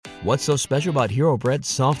What's so special about Hero Bread's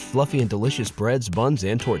soft, fluffy, and delicious breads, buns,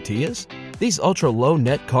 and tortillas? These ultra-low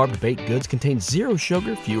net-carb baked goods contain zero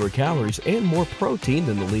sugar, fewer calories, and more protein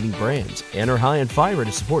than the leading brands, and are high in fiber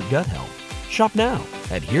to support gut health. Shop now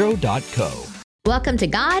at Hero.co. Welcome to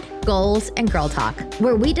God, Goals, and Girl Talk,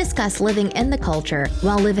 where we discuss living in the culture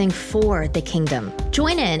while living for the kingdom.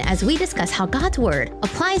 Join in as we discuss how God's Word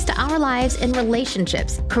applies to our lives in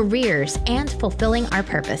relationships, careers, and fulfilling our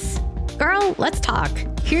purpose. Girl, let's talk.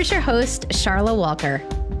 Here's your host, Charla Walker.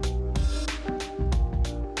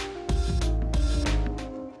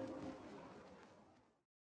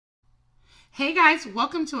 Hey guys,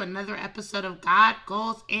 welcome to another episode of God,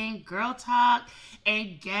 Goals, and Girl Talk.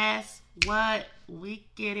 And guess what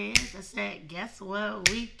week it is? I said, guess what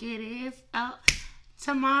week it is? Oh,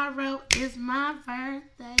 tomorrow is my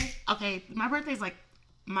birthday. Okay, my birthday is like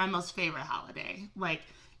my most favorite holiday. Like,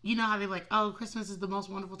 you know how they're like, oh, Christmas is the most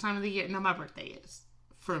wonderful time of the year? No, my birthday is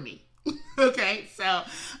for me. Okay, so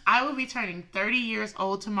I will be turning 30 years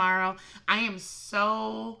old tomorrow. I am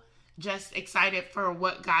so just excited for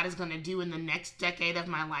what God is going to do in the next decade of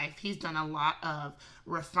my life. He's done a lot of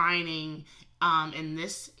refining in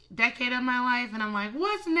this decade of my life, and I'm like,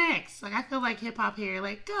 what's next? Like, I feel like hip hop here,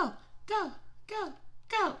 like, go, go, go,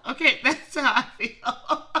 go. Okay, that's how I feel.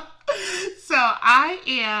 So I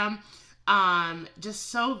am just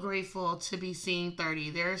so grateful to be seeing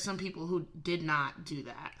 30. There are some people who did not do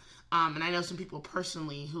that. And I know some people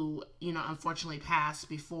personally who, you know, unfortunately passed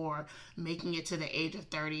before making it to the age of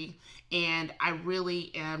 30. And I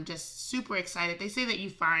really am just super excited. They say that you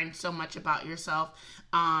find so much about yourself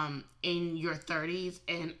in your 30s.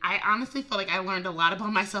 And I honestly feel like I learned a lot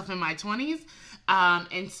about myself in my 20s.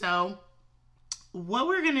 And so what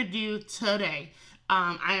we're going to do today,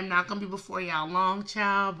 I am not going to be before y'all long,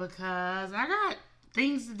 child, because I got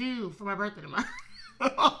things to do for my birthday tomorrow.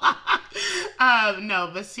 No,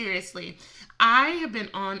 but seriously, I have been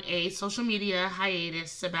on a social media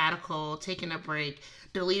hiatus, sabbatical, taking a break,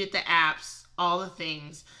 deleted the apps, all the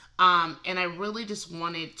things. And I really just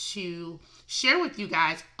wanted to share with you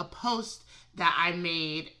guys a post that I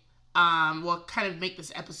made. Kind of make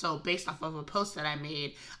this episode based off of a post that I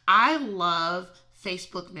made. I love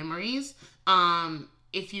Facebook memories.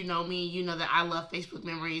 If you know me, you know that I love Facebook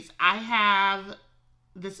memories. I have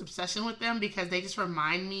this obsession with them because they just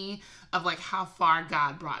remind me of like how far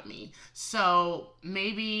God brought me. So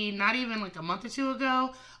maybe not even like a month or two ago,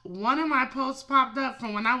 one of my posts popped up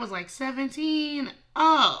from when I was like 17.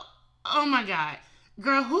 Oh my God.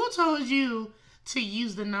 Girl, who told you to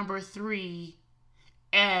use the number 3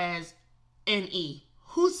 as an E?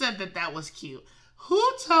 Who said that that was cute? Who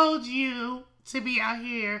told you to be out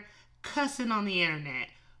here cussing on the internet?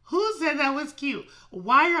 Who said that was cute?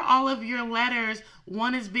 Why are all of your letters,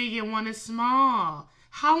 one is big and one is small?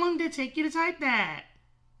 How long did it take you to type that?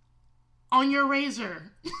 On your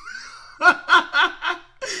razor.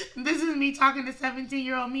 This is me talking to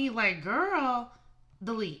 17-year-old me like, girl,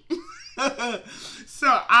 delete.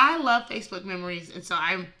 So I love Facebook memories. And so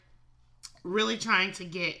I'm really trying to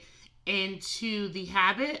get into the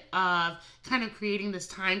habit of kind of creating this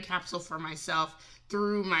time capsule for myself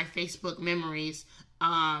through my Facebook memories.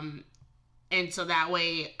 And so that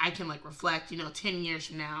way I can like reflect, 10 years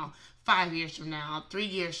from now, 5 years from now, 3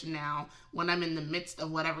 years from now, when I'm in the midst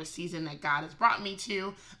of whatever season that God has brought me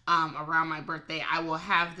to, around my birthday, I will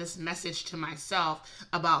have this message to myself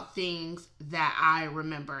about things that I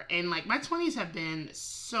remember. And like my 20s have been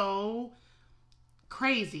so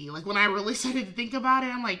crazy. Like when I really started to think about it,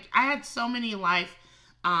 I'm like, I had so many life,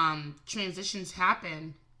 transitions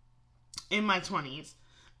happen in my 20s.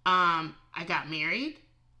 I got married.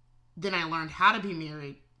 Then I learned how to be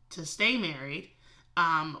married to stay married.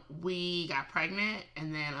 We got pregnant,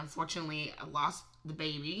 and then unfortunately I lost the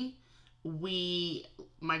baby.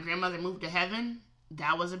 My grandmother moved to heaven.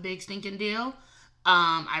 That was a big stinking deal.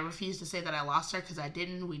 I refuse to say that I lost her because I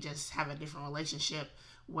didn't. We just have a different relationship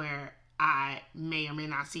where I may or may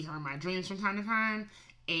not see her in my dreams from time to time,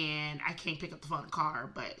 and I can't pick up the phone and call her,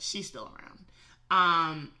 but she's still around.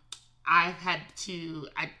 I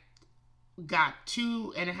got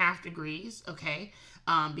 2.5 degrees, okay,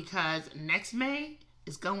 because next May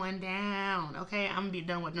is going down, okay? I'm gonna be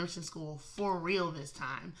done with nursing school for real this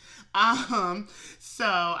time. So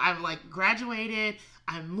I've like graduated.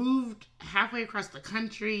 I moved halfway across the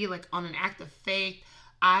country, like on an act of faith.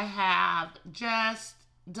 I have just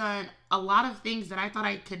done a lot of things that I thought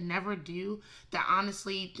I could never do, that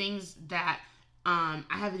honestly, things that I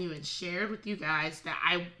haven't even shared with you guys, that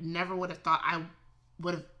I never would have thought I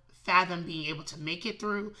would have fathomed being able to make it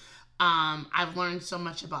through. I've learned so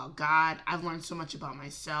much about God. I've learned so much about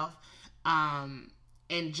myself.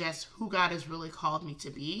 and just who God has really called me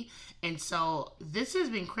to be. And so this has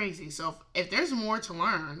been crazy. So if there's more to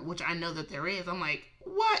learn, which I know that there is, I'm like,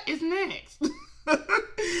 what is next?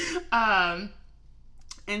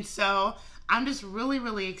 And so I'm just really,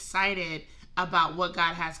 really excited about what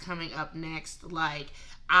God has coming up next. Like,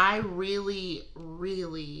 I really,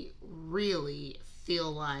 really, really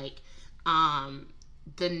feel like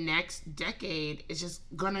the next decade is just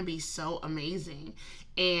gonna be so amazing.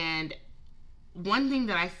 And one thing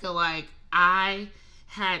that I feel like I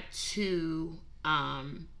had to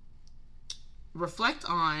reflect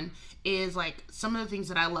on is like some of the things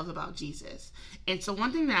that I love about Jesus. And so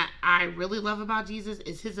one thing that I really love about Jesus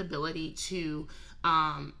is his ability to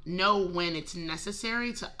know when it's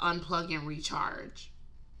necessary to unplug and recharge.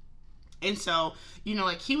 And so, you know,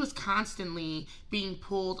 like he was constantly being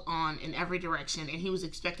pulled on in every direction, and he was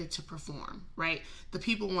expected to perform, right? The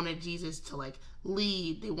people wanted Jesus to like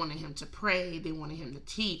lead. They wanted him to pray. They wanted him to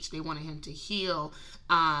teach. They wanted him to heal.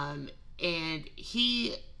 And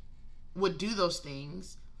he would do those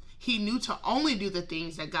things. He knew to only do the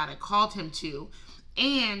things that God had called him to.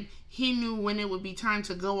 And he knew when it would be time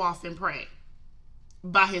to go off and pray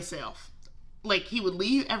by himself. Like, he would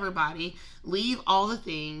leave everybody, leave all the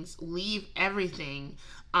things, leave everything.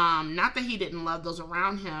 Not that he didn't love those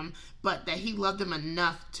around him, but that he loved them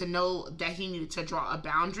enough to know that he needed to draw a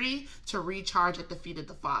boundary to recharge at the feet of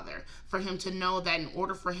the Father. For him to know that in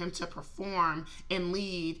order for him to perform and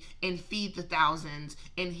lead and feed the thousands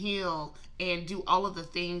and heal and do all of the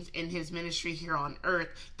things in his ministry here on earth,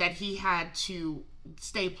 that he had to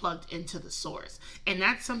stay plugged into the source. And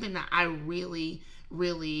that's something that I really,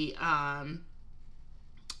 really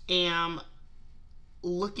am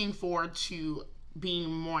looking forward to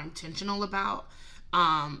being more intentional about,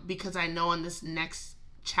 because I know in this next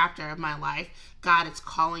chapter of my life, God is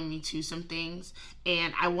calling me to some things,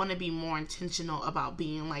 and I want to be more intentional about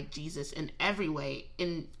being like Jesus in every way,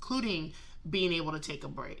 including being able to take a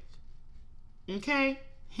break. Okay?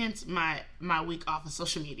 Hence my week off of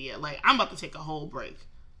social media. Like, I'm about to take a whole break.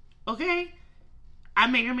 Okay? I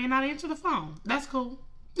may or may not answer the phone. That's cool.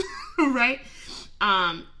 Right?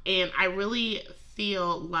 And I really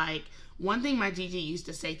feel like one thing my Gigi used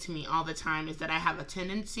to say to me all the time is that I have a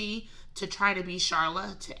tendency to try to be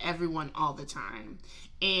Charla to everyone all the time.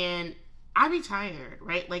 And I be tired,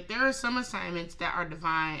 right? Like, there are some assignments that are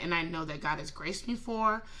divine, and I know that God has graced me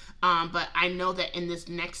for. But I know that in this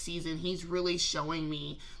next season, he's really showing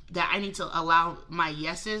me that I need to allow my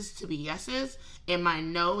yeses to be yeses and my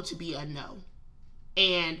no to be a no.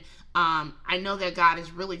 And I know that God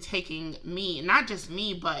is really taking me, not just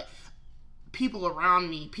me, but people around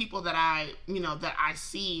me, people that I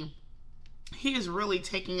see. He is really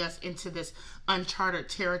taking us into this uncharted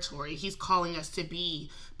territory. He's calling us to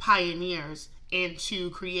be pioneers and to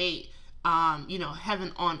create,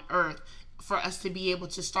 heaven on earth, for us to be able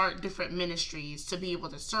to start different ministries, to be able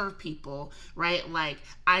to serve people, right? Like,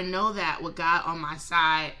 I know that with God on my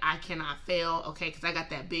side, I cannot fail, okay? Because I got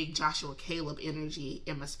that big Joshua Caleb energy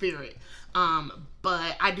in my spirit.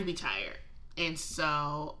 But I do be tired. And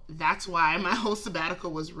so that's why my whole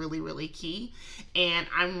sabbatical was really, really key. And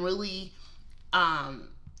I'm really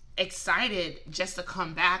excited just to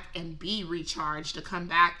come back and be recharged, to come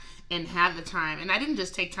back and have the time. And I didn't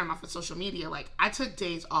just take time off of social media. Like, I took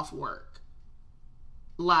days off work.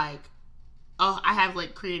 Like, I have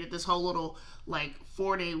like created this whole little like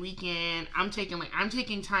 4-day weekend. I'm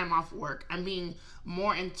taking time off work. I'm being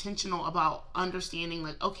more intentional about understanding,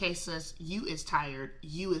 like, okay, sis, you is tired.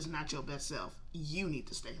 You is not your best self. You need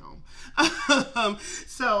to stay home.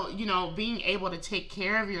 So, being able to take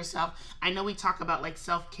care of yourself. I know we talk about like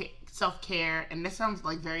self-care, and this sounds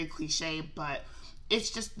like very cliche, but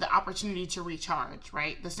it's just the opportunity to recharge,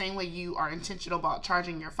 right? The same way you are intentional about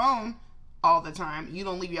charging your phone all the time. You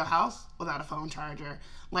don't leave your house without a phone charger.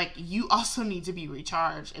 Like, you also need to be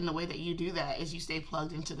recharged, and the way that you do that is you stay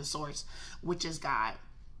plugged into the source, which is God.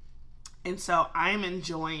 And so I'm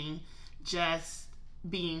enjoying just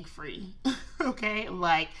being free. Okay?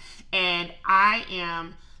 Like, and I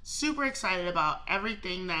am super excited about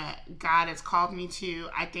everything that God has called me to.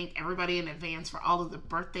 I thank everybody in advance for all of the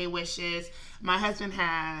birthday wishes. My husband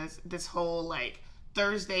has this whole like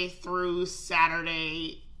Thursday through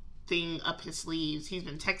Saturday thing up his sleeves. He's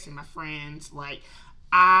been texting my friends. Like,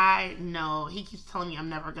 I know he keeps telling me I'm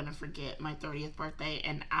never going to forget my 30th birthday,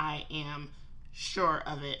 and I am sure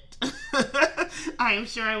of it. I am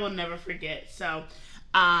sure I will never forget. So,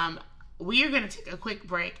 we are going to take a quick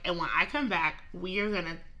break, and when I come back, we are going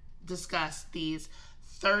to discuss these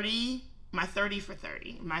 30 for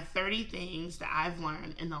 30, my 30 things that I've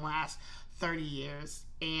learned in the last 30 years,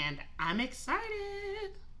 and I'm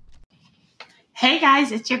excited. Hey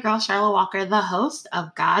guys, it's your girl Charlotte Walker, the host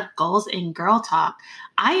of God, Goals, and Girl Talk.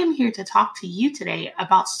 I am here to talk to you today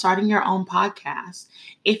about starting your own podcast.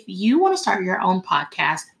 If you want to start your own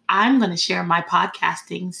podcast, I'm going to share my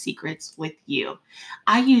podcasting secrets with you.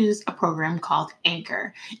 I use a program called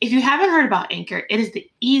Anchor. If you haven't heard about Anchor, it is the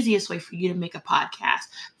easiest way for you to make a podcast.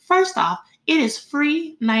 First off, it is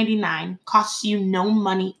free 99, costs you no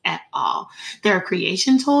money at all. There are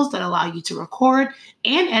creation tools that allow you to record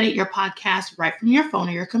and edit your podcast right from your phone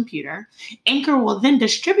or your computer. Anchor will then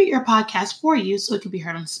distribute your podcast for you so it can be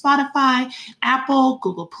heard on Spotify, Apple,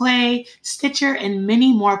 Google Play, Stitcher, and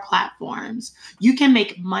many more platforms. You can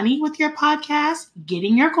make money with your podcast,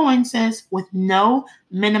 getting your coins with no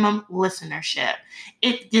minimum listenership.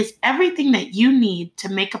 It is everything that you need to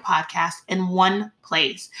make a podcast in one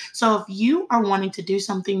place. So if you are wanting to do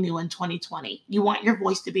something new in 2020, you want your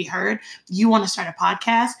voice to be heard, you want to start a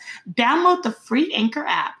podcast, download the free Anchor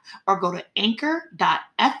app or go to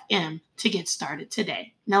anchor.fm to get started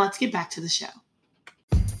today. Now let's get back to the show.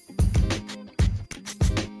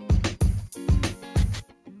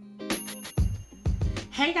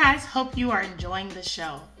 Hey guys, hope you are enjoying the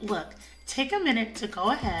show. Look, take a minute to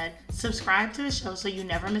go ahead, subscribe to the show so you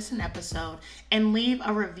never miss an episode, and leave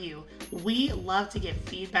a review. We love to get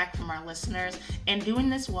feedback from our listeners, and doing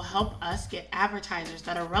this will help us get advertisers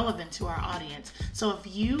that are relevant to our audience. So if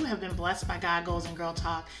you have been blessed by God, Goals, and Girl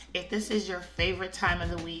Talk, if this is your favorite time of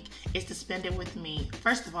the week, is to spend it with me.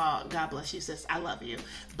 First of all, God bless you, sis. I love you.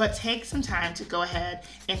 But take some time to go ahead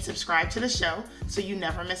and subscribe to the show so you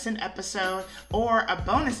never miss an episode or a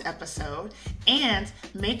bonus episode, and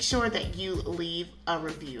make sure that you leave a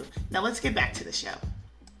review. Now let's get back to the show.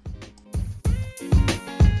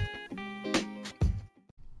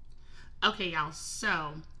 Okay, y'all,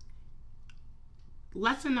 so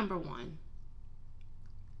lesson number 1,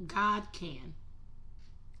 God can.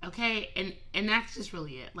 Okay, and that's just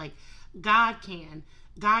really it. Like, God can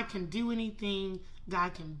do anything,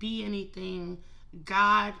 God can be anything,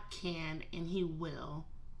 God can, and he will.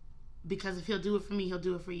 Because if he'll do it for me, he'll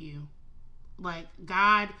do it for you. Like,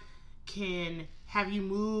 God can have you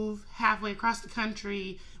move halfway across the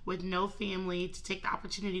country with no family to take the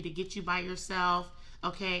opportunity to get you by yourself.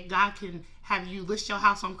 Okay, God can have you list your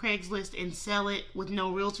house on Craigslist and sell it with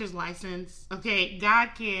no realtor's license. Okay, God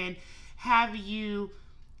can have you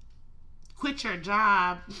quit your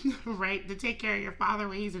job, right, to take care of your father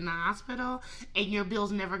when he's in the hospital and your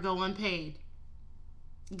bills never go unpaid.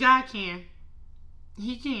 God can.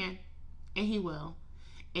 He can. And he will.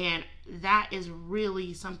 And that is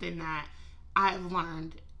really something that I've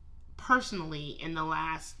learned personally in the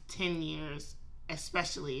last 10 years,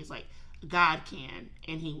 especially. It's like, God can,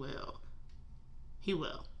 and he will. He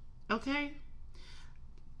will. Okay?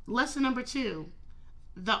 Lesson number 2.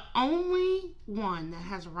 The only one that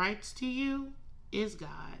has rights to you is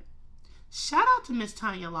God. Shout out to Miss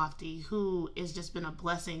Tanya Lofty, who has just been a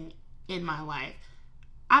blessing in my life.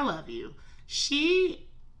 I love you. She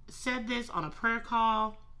said this on a prayer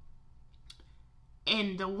call,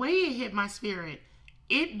 and the way it hit my spirit,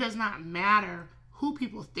 it does not matter who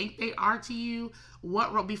people think they are to you,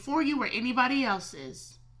 what role. Before you were anybody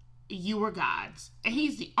else's, you were God's. And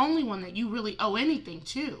he's the only one that you really owe anything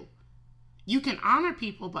to. You can honor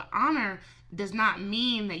people, but honor does not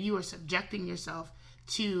mean that you are subjecting yourself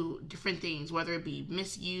to different things, whether it be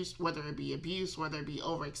misuse, whether it be abuse, whether it be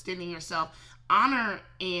overextending yourself. Honor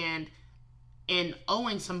and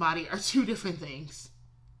owing somebody are two different things.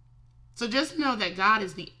 So just know that God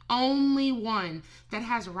is the only one that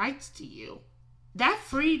has rights to you. That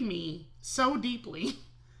freed me so deeply.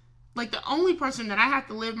 Like, the only person that I have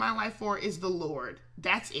to live my life for is the Lord.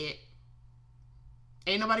 That's it.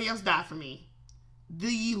 Ain't nobody else died for me.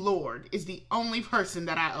 The Lord is the only person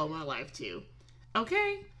that I owe my life to.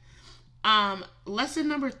 Okay? Lesson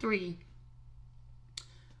number 3.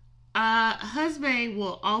 Husband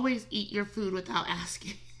will always eat your food without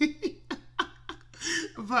asking.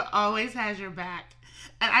 But always has your back.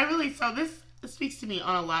 And so this speaks to me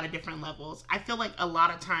on a lot of different levels. I feel like a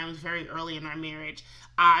lot of times very early in our marriage,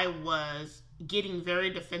 I was getting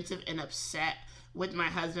very defensive and upset with my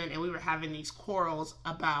husband, and we were having these quarrels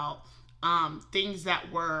about things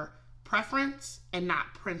that were preference and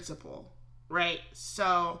not principle, right?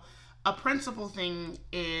 So a principle thing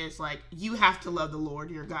is like, you have to love the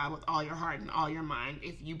Lord your God with all your heart and all your mind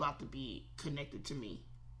if you about to be connected to me.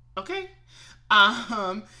 Okay?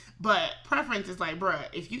 But preference is like, bruh,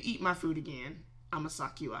 if you eat my food again, I'm gonna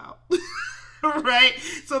suck you out. Right?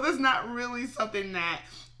 So that's not really something that,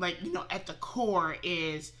 like, at the core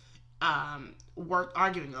is worth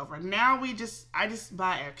arguing over. Now I just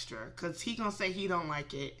buy extra because he gonna say he don't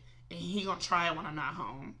like it and he gonna try it when I'm not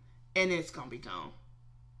home. and it's gonna be gone.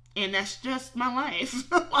 And that's just my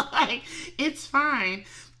life. Like, it's fine.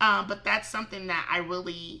 But that's something that I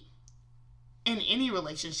really, in any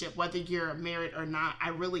relationship, whether you're married or not, I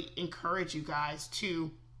really encourage you guys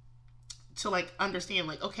to like understand,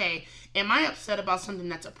 like, okay, am I upset about something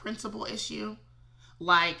that's a principle issue?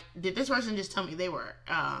 Like, did this person just tell me they were,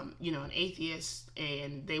 an atheist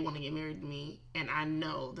and they want to get married to me, and I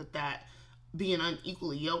know that being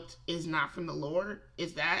unequally yoked is not from the Lord?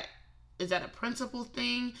 Is that a principle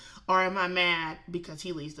thing? Or am I mad because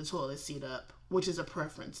he leaves the toilet seat up, which is a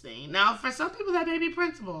preference thing? Now, for some people that may be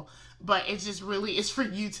principle, but it's just really, it's for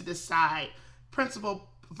you to decide principle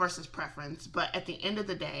versus preference. But at the end of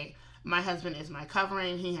the day, my husband is my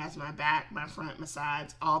covering. He has my back, my front, my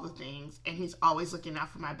sides, all the things. And he's always looking out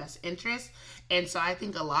for my best interests. And so I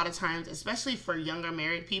think a lot of times, especially for younger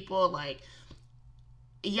married people, like,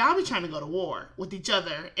 y'all be trying to go to war with each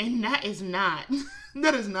other. And that is not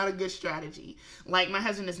a good strategy. Like, my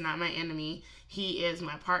husband is not my enemy. He is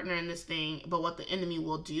my partner in this thing. But what the enemy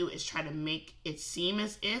will do is try to make it seem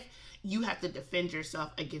as if you have to defend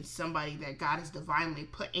yourself against somebody that God has divinely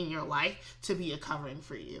put in your life to be a covering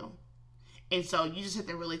for you. And so you just have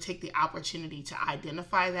to really take the opportunity to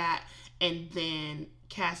identify that and then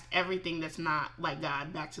cast everything that's not like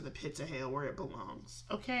God back to the pits of hell where it belongs.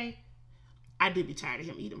 Okay? I do be tired of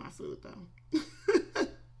him eating my food, though.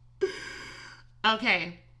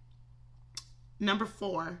 Okay. Number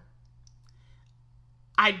 4.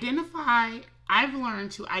 I've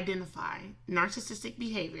learned to identify narcissistic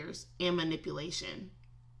behaviors and manipulation.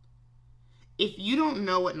 If you don't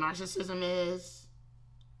know what narcissism is,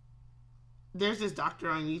 there's this doctor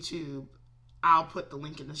on YouTube. I'll put the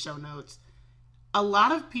link in the show notes. A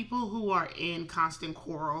lot of people who are in constant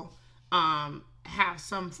quarrel have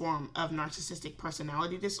some form of narcissistic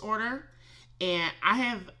personality disorder. And I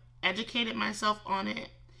have educated myself on it.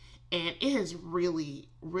 And it has really,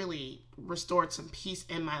 really restored some peace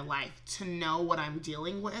in my life to know what I'm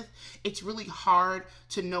dealing with. It's really hard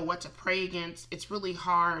to know what to pray against. It's really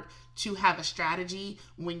hard to have a strategy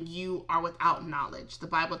when you are without knowledge. The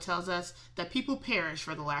Bible tells us that people perish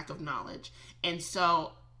for the lack of knowledge. And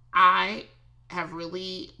so I have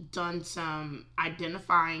really done some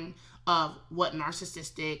identifying of what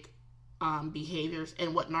narcissistic behaviors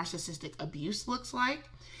and what narcissistic abuse looks like.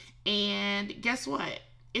 And guess what?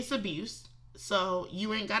 It's abuse, so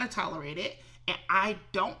you ain't gotta tolerate it. And I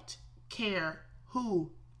don't care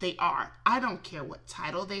who they are. I don't care what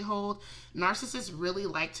title they hold. Narcissists really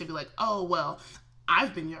like to be like, oh, well,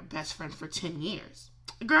 I've been your best friend for 10 years.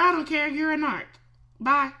 Girl, I don't care. You're a narc.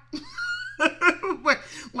 Bye.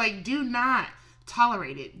 Like, do not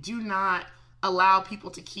tolerate it. Do not allow people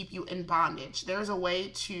to keep you in bondage. There's a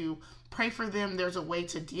way to pray for them. There's a way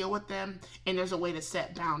to deal with them. And there's a way to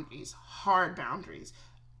set boundaries, hard boundaries.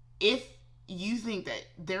 If you think that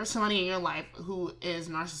there's somebody in your life who is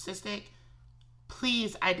narcissistic,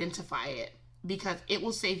 please identify it, because it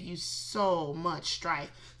will save you so much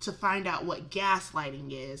strife to find out what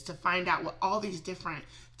gaslighting is, to find out what all these different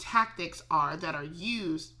tactics are that are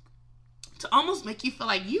used to almost make you feel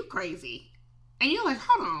like you crazy. And you're like,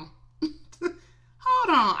 hold on.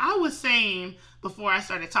 Hold on. I was saying before I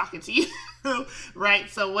started talking to you, right?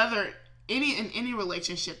 So whether in any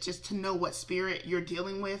relationship, just to know what spirit you're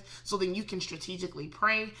dealing with, so then you can strategically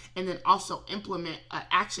pray and then also implement an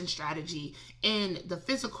action strategy in the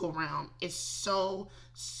physical realm is so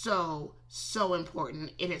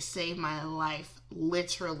important. It has saved my life,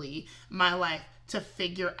 literally my life, to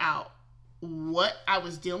figure out what I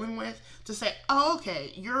was dealing with, to say, oh,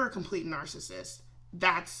 okay, you're a complete narcissist.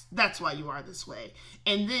 That's why you are this way.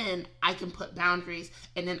 And then I can put boundaries,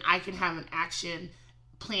 and then I can have an action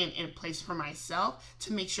plan in place for myself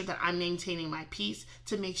to make sure that I'm maintaining my peace,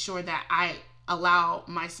 to make sure that I allow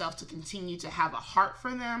myself to continue to have a heart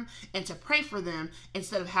for them and to pray for them,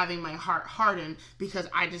 instead of having my heart hardened because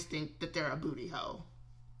I just think that they're a booty hole.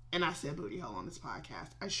 And I said booty hole on this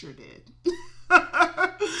podcast. I sure did.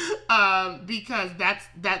 Because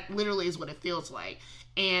that literally is what it feels like.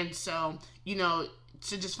 And so,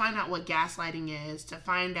 to just find out what gaslighting is, to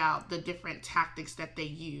find out the different tactics that they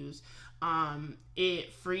use,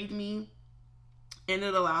 it freed me, and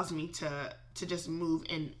it allows me to just move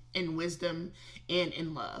in wisdom and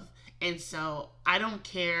in love. And so I don't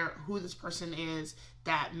care who this person is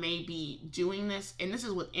that may be doing this. And this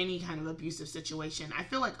is with any kind of abusive situation. I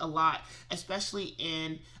feel like a lot, especially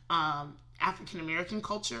in African American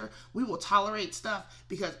culture, we will tolerate stuff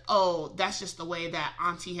because, oh, that's just the way that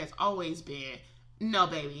auntie has always been. No,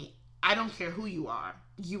 baby, I don't care who you are.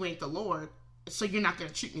 You ain't the Lord, so you're not going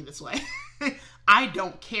to treat me this way. I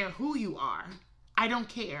don't care who you are. I don't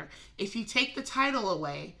care. If you take the title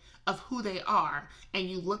away, of who they are and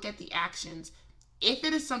you look at the actions, if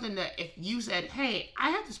it is something that if you said, hey,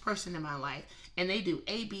 I have this person in my life and they do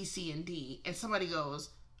A, B, C, and D, and somebody goes,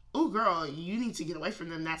 oh, girl, you need to get away from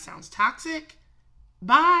them. That sounds toxic.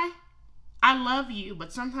 Bye. I love you.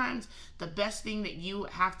 But sometimes the best thing that you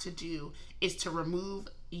have to do is to remove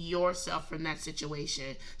yourself from that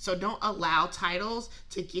situation. So don't allow titles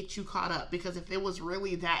to get you caught up, because if it was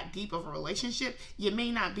really that deep of a relationship, you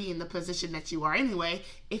may not be in the position that you are anyway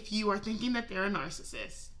if you are thinking that they're a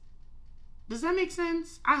narcissist. Does that make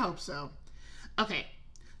sense? I hope so. Okay,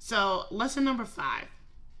 so lesson number 5.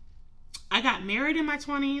 I got married in my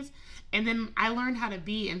 20s, and then I learned how to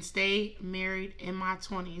be and stay married in my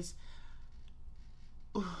 20s.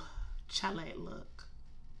 Ooh, Chalet, look.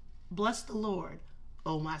 Bless the Lord,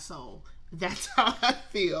 oh my soul. That's how I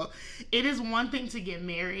feel. It is one thing to get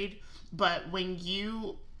married, but when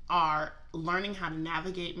you are learning how to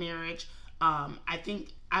navigate marriage, I think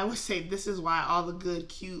I would say this is why all the good,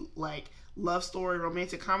 cute, like, love story,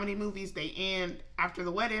 romantic comedy movies, they end after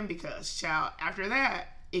the wedding, because, child, after that,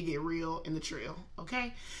 it get real in the trail,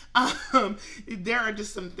 okay? There are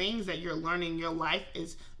just some things that you're learning. Your life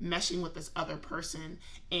is meshing with this other person.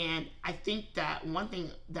 And I think that one thing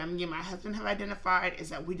that me and my husband have identified is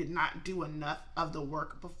that we did not do enough of the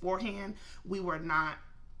work beforehand. We were not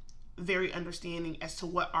very understanding as to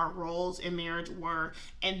what our roles in marriage were.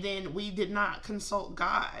 And then we did not consult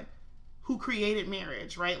God, who created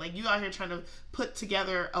marriage, right? Like, you out here trying to put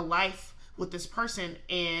together a life with this person,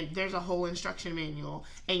 and there's a whole instruction manual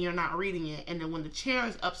and you're not reading it, and then when the chair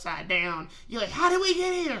is upside down, you're like, how did we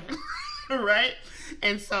get here? Right?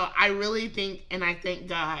 And so I really think, and I thank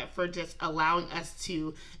God for just allowing us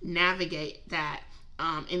to navigate that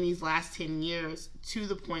in these last 10 years to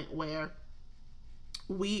the point where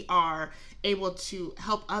we are able to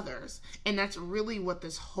help others. And that's really what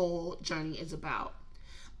this whole journey is about.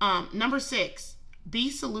 Number 6, be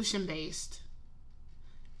solution-based.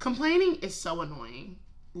 Complaining is so annoying.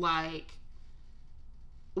 Like,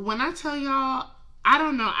 when I tell y'all, I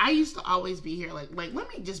don't know, I used to always be here, like, let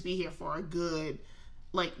me just be here for a good,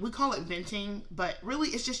 like, we call it venting, but really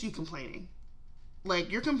it's just you complaining.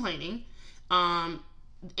 Like, you're complaining.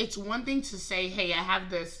 It's one thing to say, hey, I have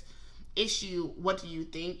this issue, what do you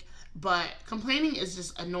think? But complaining is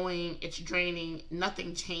just annoying. It's draining.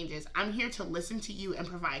 Nothing changes. I'm here to listen to you and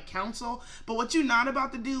provide counsel, but what you're not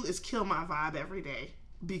about to do is kill my vibe every day.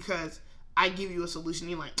 Because I give you a solution,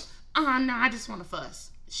 you're like, no, I just want to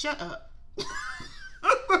fuss. Shut up.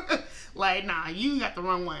 Like, nah, you got the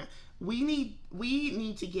wrong one. We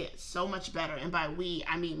need to get so much better. And by we,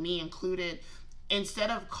 I mean me included.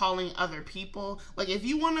 Instead of calling other people, like, if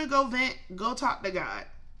you want to go vent, go talk to God,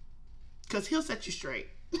 because he'll set you straight.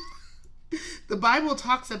 The Bible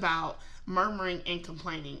talks about murmuring and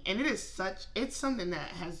complaining. And it's something that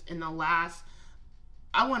has, in the last,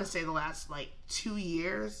 I want to say the last, like, 2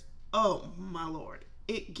 years, oh, my Lord,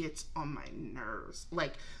 it gets on my nerves.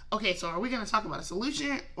 Like, okay, so are we going to talk about a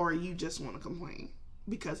solution, or you just want to complain?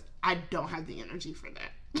 Because I don't have the energy for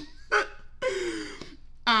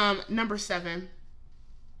that. Number 7,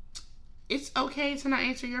 it's okay to not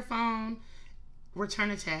answer your phone,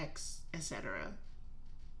 return a text, etc.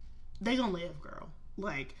 They gonna live, girl.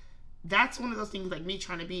 Like, that's one of those things, like, me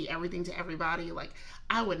trying to be everything to everybody. Like,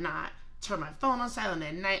 I would not turn my phone on silent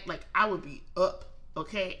at night. Like, I would be up,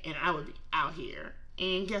 okay, and I would be out here.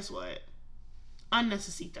 And guess what?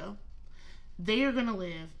 Unnecessito. They are gonna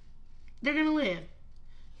live. They're gonna live.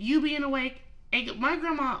 You being awake. And my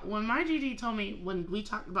grandma, when my Gigi told me, when we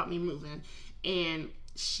talked about me moving, and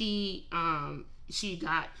she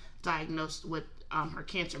got diagnosed with her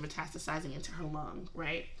cancer metastasizing into her lung,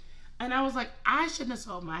 right? And I was like, I shouldn't have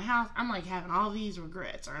sold my house. I'm like having all these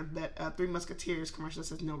regrets. Or that Three Musketeers commercial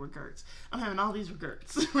says no regrets. I'm having all these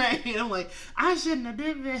regrets, right? And I'm like, I shouldn't have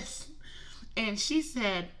did this. And she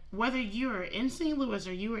said, whether you are in St. Louis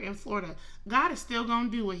or you are in Florida, God is still going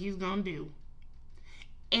to do what he's going to do.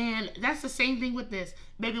 And that's the same thing with this.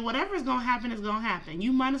 Baby, whatever is going to happen is going to happen.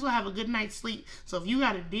 You might as well have a good night's sleep. So if you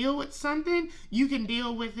got to deal with something, you can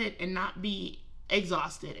deal with it and not be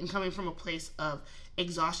exhausted and coming from a place of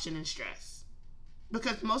exhaustion and stress.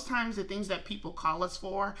 Because most times the things that people call us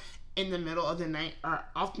for in the middle of the night are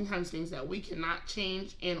oftentimes things that we cannot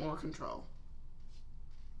change and or control.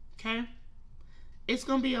 Okay? It's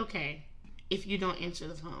going to be okay if you don't answer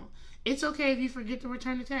the phone. It's okay if you forget to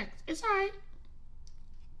return the text. It's all right.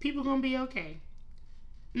 People going to be okay.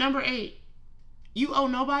 Number 8, you owe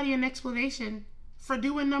nobody an explanation for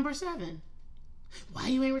doing number 7. Why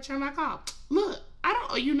you ain't return my call? Look, I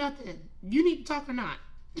don't owe you nothing. You need to talk or not.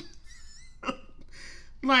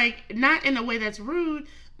 Like, not in a way that's rude.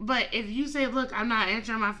 But if you say, look, I'm not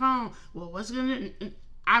answering my phone, well,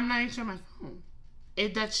 I'm not answering my phone.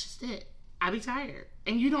 That's just it. I be tired.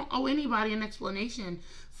 And you don't owe anybody an explanation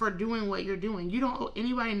for doing what you're doing. You don't owe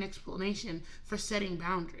anybody an explanation for setting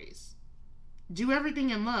boundaries. Do everything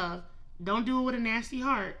in love. Don't do it with a nasty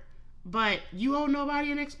heart. But you owe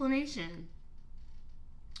nobody an explanation.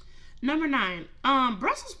 Number 9,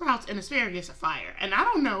 Brussels sprouts and asparagus are fire. And I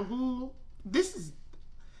don't know who,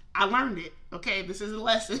 I learned it, okay? This is a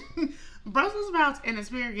lesson. Brussels sprouts and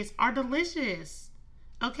asparagus are delicious,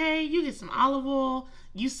 okay? You get some olive oil,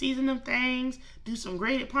 you season them things, do some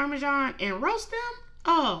grated Parmesan, and roast them.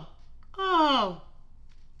 Of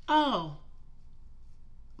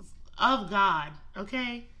God,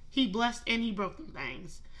 okay? He blessed and he broke them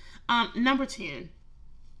things. Number 10.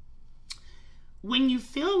 When you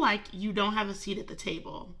feel like you don't have a seat at the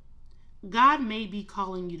table, God may be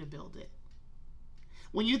calling you to build it.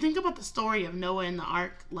 When you think about the story of Noah and the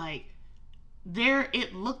ark,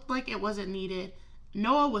 it looked like it wasn't needed.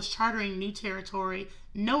 Noah was chartering new territory.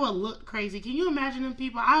 Noah looked crazy. Can you imagine them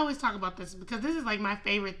people? I always talk about this because this is my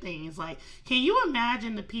favorite thing. It's can you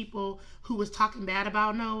imagine the people who was talking bad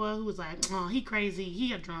about Noah, who was like, oh, he crazy,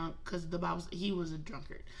 he a drunk, because the Bible, he was a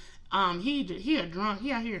drunkard. He a drunk.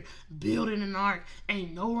 He out here building an ark.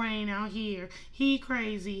 Ain't no rain out here. He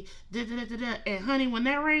crazy. And honey, when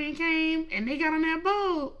that rain came and they got on that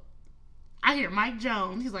boat, I hear Mike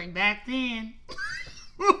Jones. He's like, back then.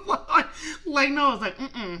 Noah's like,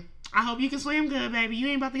 I hope you can swim good, baby. You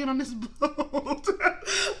ain't about to get on this boat.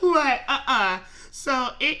 So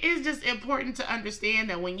it is just important to understand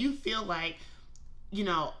that when you feel like,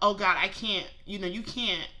 oh God, I can't, you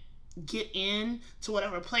can't get in to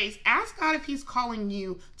whatever place, ask God if he's calling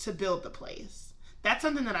you to build the place. That's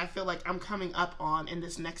something that I feel like I'm coming up on in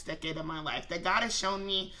this next decade of my life, that God has shown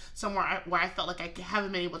me somewhere where I felt like I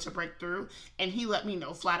haven't been able to break through, and he let me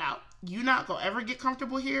know flat out, you're not gonna ever get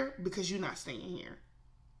comfortable here because you're not staying here.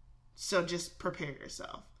 So just prepare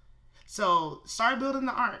yourself. So start building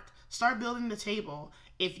the ark, start building the table.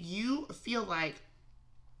 If you feel like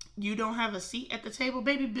you don't have a seat at the table,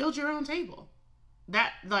 baby, build your own table.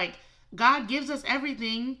 God gives us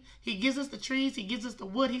everything. He gives us the trees. He gives us the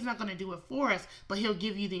wood. He's not going to do it for us, but he'll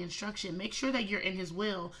give you the instruction. Make sure that you're in his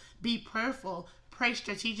will. Be prayerful. Pray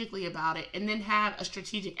strategically about it, and then have a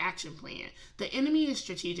strategic action plan. The enemy is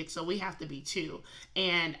strategic, so we have to be too.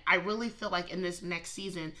 And I really feel like in this next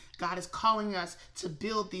season, God is calling us to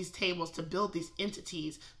build these tables, to build these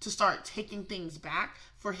entities, to start taking things back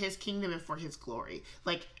for his kingdom and for his glory.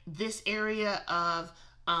 This area of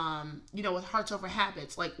with Hearts Over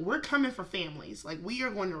Habits, we're coming for families. We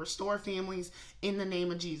are going to restore families in the name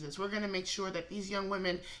of Jesus. We're going to make sure that these young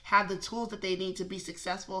women have the tools that they need to be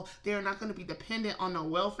successful. They're not going to be dependent on the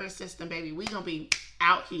welfare system, baby. We're going to be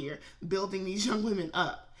out here building these young women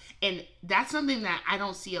up. And that's something that I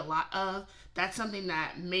don't see a lot of. That's something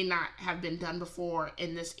that may not have been done before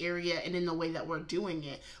in this area and in the way that we're doing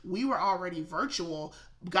it. We were already virtual.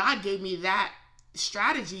 God gave me that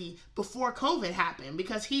strategy before COVID happened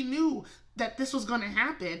because he knew that this was going to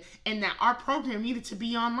happen and that our program needed to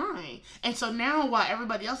be online. And so now, while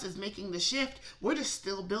everybody else is making the shift, we're just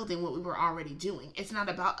still building what we were already doing. It's not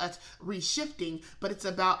about us reshifting, but it's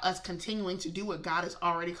about us continuing to do what God has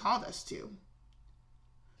already called us to.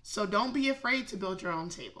 So don't be afraid to build your own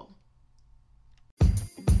table.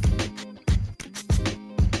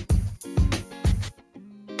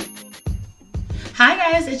 Hi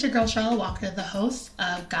guys, it's your girl Charlotte Walker, the host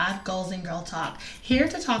of God, Goals, and Girl Talk, here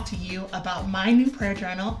to talk to you about my new prayer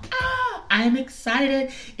journal. I am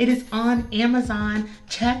excited. It is on Amazon.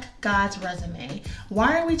 Check God's Resume.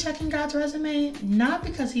 Why are we checking God's resume? Not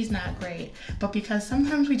because he's not great, but because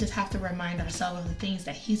sometimes we just have to remind ourselves of the things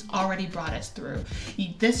that he's already brought us through.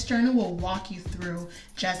 This journal will walk you through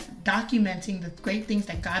just documenting the great things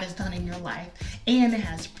that God has done in your life. And it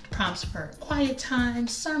has prompts for quiet time,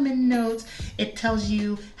 sermon notes. It tells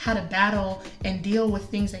you how to battle and deal with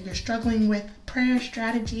things that you're struggling with, prayer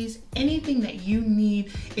strategies. Anything that you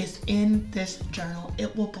need is in this journal.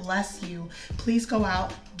 It will bless you. Please go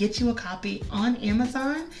out, get you a copy on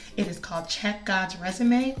Amazon. It is called Check God's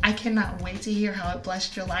Resume. I cannot wait to hear how it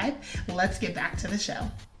blessed your life. Let's get back to the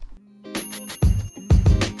show.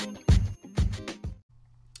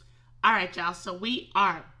 All right, y'all. So we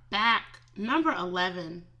are back. Number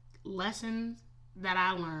 11, lessons that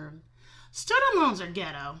I learned. Student loans are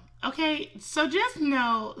ghetto. Okay, so just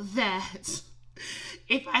know that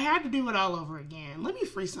if I had to do it all over again, let me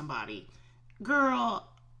free somebody. Girl,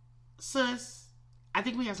 sis, I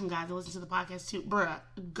think we have some guys that listen to the podcast too. Bruh,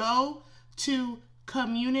 go to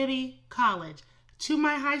community college. To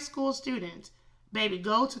my high school students, Baby,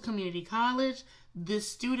 go to community college. This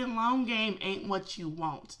student loan game ain't what you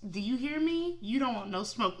want. Do you hear me? You don't want no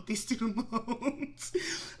smoke with these student loans.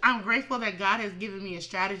 I'm grateful that God has given me a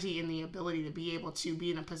strategy and the ability to be able to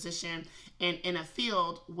be in a position and in a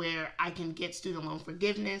field where I can get student loan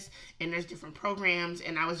forgiveness, and there's different programs,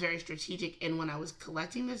 and I was very strategic in when I was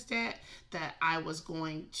collecting this debt that I was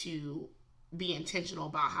going to be intentional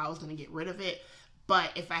about how I was going to get rid of it.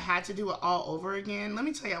 But if I had to do it all over again, let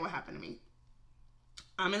me tell you what happened to me.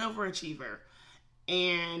 I'm an overachiever,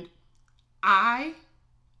 and I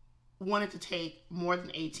wanted to take more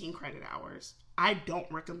than 18 credit hours. I don't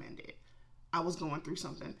recommend it. I was going through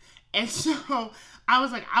something. And so I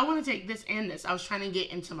was like, I want to take this and this. I was trying to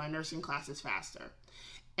get into my nursing classes faster.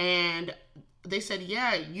 And they said,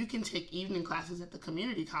 yeah, you can take evening classes at the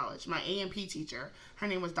community college. My A&P teacher, her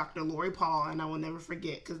name was Dr. Lori Paul, and I will never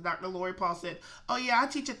forget, because Dr. Lori Paul said, oh yeah, I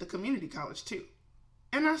teach at the community college too.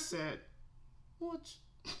 And I said, what?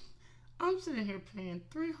 I'm sitting here paying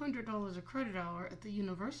 $300 a credit hour at the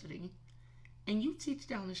university, and you teach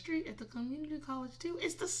down the street at the community college too?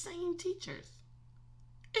 It's the same teachers.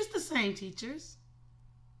 It's the same teachers.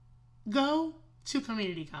 Go to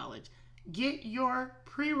community college. Get your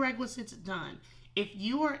prerequisites done. If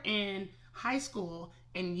you are in high school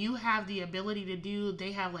and you have the ability to do,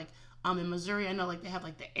 they have like, in Missouri, I know like they have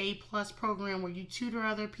like the A+ program where you tutor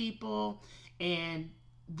other people, and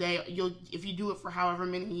if you do it for however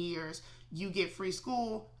many years, you get free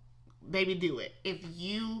school. Baby, do it. If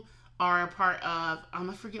you are a part of,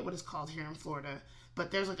 I forget what it's called here in Florida, but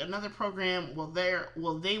there's like another program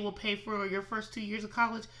they will pay for your first 2 years of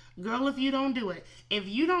college. Girl, if you don't do it, if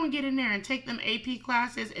you don't get in there and take them AP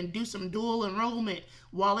classes and do some dual enrollment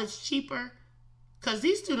while it's cheaper, because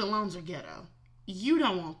these student loans are ghetto. You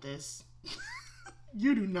don't want this.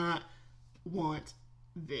 You do not want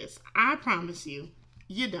this. I promise you.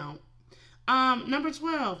 You don't. Number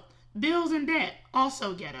 12, bills and debt,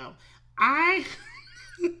 also ghetto. I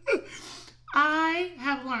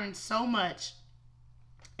have learned so much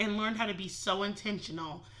and learned how to be so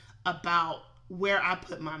intentional about where I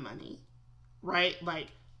put my money, right? Like,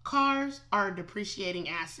 cars are a depreciating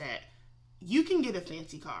asset. You can get a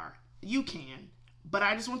fancy car. You can. But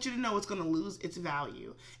I just want you to know it's going to lose its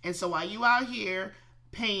value. And so while you out here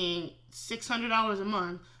paying $600 a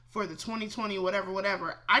month for the 2020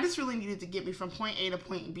 whatever, I just really needed to get me from point A to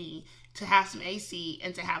point B to have some AC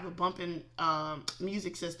and to have a bumping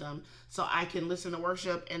music system so I can listen to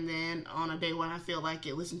worship, and then on a day when I feel like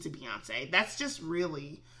it, listen to Beyonce. That's just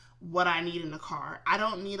really what I need in a car. I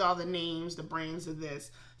don't need all the names, the brands of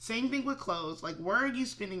this. Same thing with clothes. Like, where are you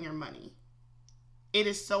spending your money? It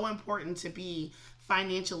is so important to be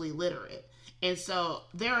financially literate. And so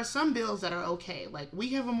there are some bills that are okay. Like, we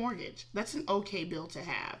have a mortgage. That's an okay bill to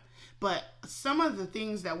have. But some of the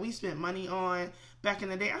things that we spent money on back in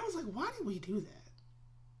the day, I was like, why did we do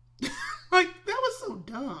that? Like, that was so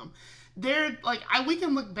dumb. We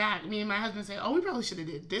can look back. Me and my husband say, oh, we probably should have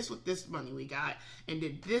did this with this money we got, and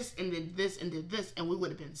did this and did this and did this, and we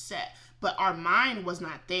would have been set. But our mind was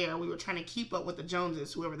not there. We were trying to keep up with the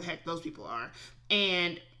Joneses, whoever the heck those people are.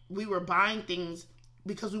 And we were buying things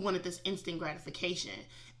because we wanted this instant gratification.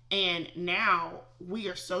 And now we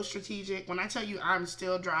are so strategic. When I tell you I'm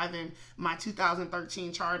still driving my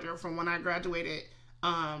 2013 Charger from when I graduated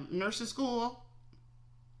nursing school,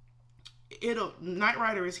 Knight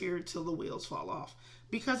Rider is here till the wheels fall off,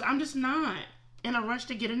 because I'm just not in a rush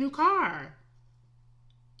to get a new car.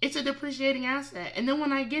 It's a depreciating asset. And then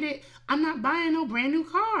when I get it, I'm not buying no brand new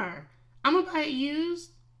car. I'm gonna buy it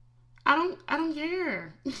used. I don't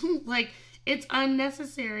care. Like, it's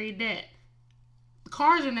unnecessary debt.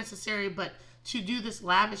 Cars are necessary, but to do this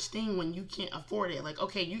lavish thing when you can't afford it. Like,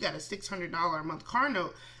 okay, you got a $600 a month car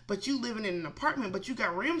note, but you living in an apartment, but you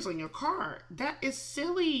got rims on your car. That is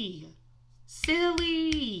silly.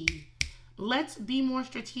 Silly. Let's be more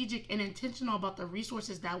strategic and intentional about the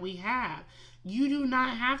resources that we have. You do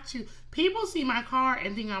not have to. People see my car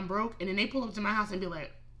and think I'm broke, and then they pull up to my house and be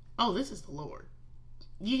like, oh, this is the Lord.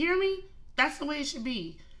 You hear me? That's the way it should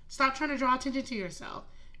be. Stop trying to draw attention to yourself.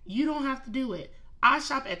 You don't have to do it. I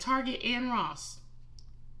shop at Target and Ross.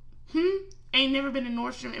 Ain't never been to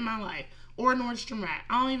Nordstrom in my life, or Nordstrom Rack.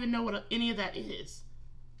 I don't even know what any of that is.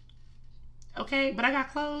 Okay, but I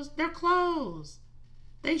got clothes. They're clothes.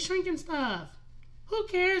 They shrinking stuff. Who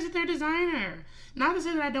cares if they're designer? Not to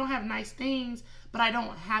say that I don't have nice things, but I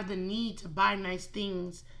don't have the need to buy nice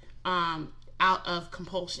things out of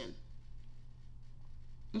compulsion.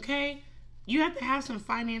 Okay? You have to have some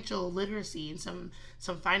financial literacy and some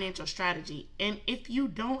financial strategy. And if you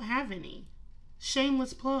don't have any,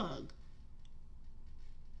 shameless plug.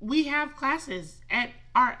 We have classes at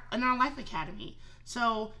in our Life Academy.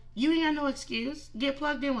 So you ain't got no excuse. Get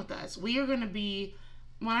plugged in with us. We are going to be,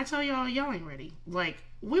 when I tell y'all ain't ready. Like,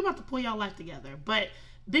 we about to pull y'all life together. But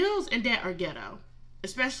bills and debt are ghetto,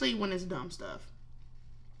 especially when it's dumb stuff.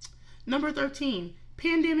 Number 13,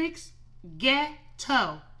 pandemics,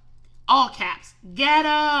 ghetto. All caps,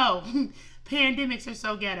 ghetto. Pandemics are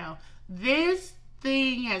so ghetto. This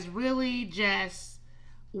thing has really just,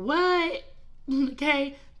 what?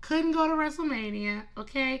 Okay, couldn't go to WrestleMania,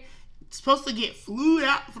 okay? Supposed to get flew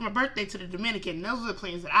out for my birthday to the Dominican. Those are the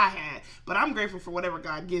plans that I had. But I'm grateful for whatever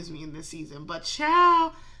God gives me in this season. But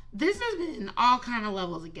child, this has been all kind of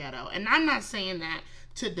levels of ghetto. And I'm not saying that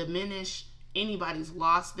to diminish anybody's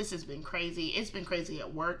loss. This has been crazy. It's been crazy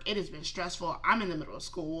at work. It has been stressful. I'm in the middle of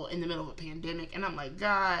school, in the middle of a pandemic. And I'm like,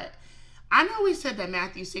 God, I know we said that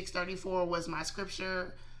Matthew 6:34 was my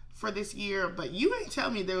scripture for this year. But you ain't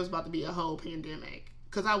tell me there was about to be a whole pandemic.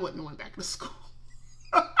 Because I wouldn't have went back to school.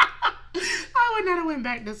 I would not have went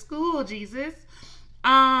back to school, Jesus.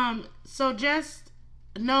 So just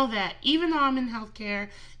know that even though I'm in healthcare,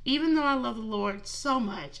 even though I love the Lord so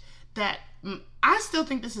much, that I still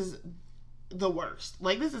think this is the worst.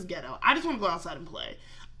 Like, this is ghetto. I just want to go outside and play.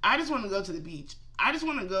 I just want to go to the beach. I just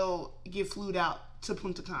want to go get flued out to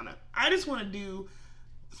Punta Cana. I just want to do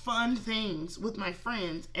fun things with my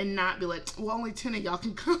friends and not be like, well, only 10 of y'all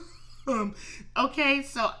can come. Okay,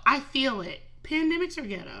 so I feel it. Pandemics are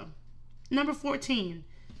ghetto. Number 14,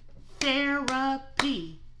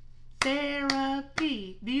 therapy.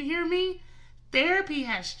 Therapy. Do you hear me? Therapy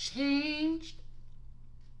has changed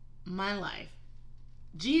my life.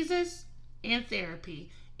 Jesus and therapy.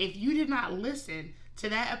 If you did not listen to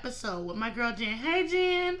that episode with my girl Jen, hey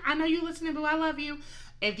Jen, I know you listening, but I love you.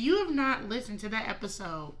 If you have not listened to that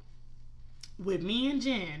episode with me and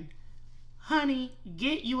Jen, honey,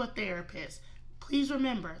 get you a therapist. Please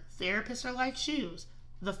remember, therapists are like shoes.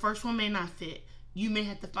 The first one may not fit. You may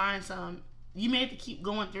have to find some. You may have to keep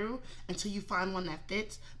going through until you find one that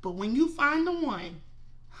fits. But when you find the one,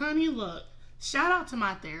 honey, look, shout out to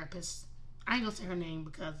my therapist. I ain't gonna say her name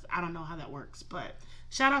because I don't know how that works. But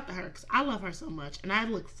shout out to her because I love her so much. And I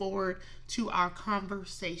look forward to our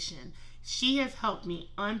conversation. She has helped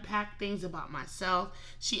me unpack things about myself.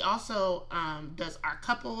 She also does our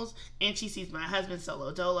couples, and she sees my husband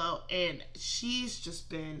solo dolo, and she's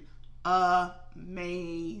just been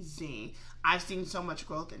amazing. I've seen so much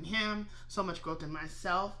growth in him, so much growth in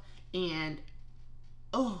myself, and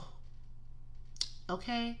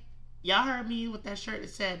okay, y'all heard me with that shirt that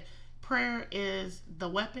said prayer is the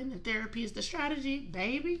weapon and therapy is the strategy.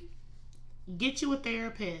 Baby, get you a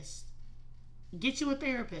therapist. Get you a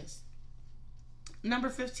therapist. Number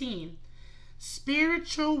 15,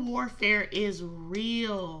 spiritual warfare is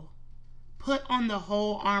real. Put on the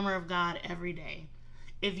whole armor of God every day.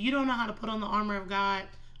 If you don't know how to put on the armor of God,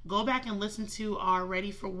 go back and listen to our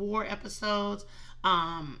Ready for War episodes.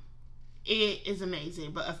 It is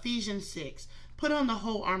amazing. But Ephesians 6, put on the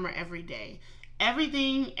whole armor every day.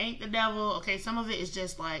 Everything ain't the devil. Okay, some of it is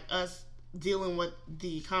just like us dealing with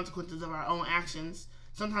the consequences of our own actions.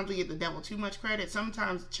 Sometimes we give the devil too much credit.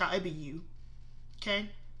 Sometimes it be you.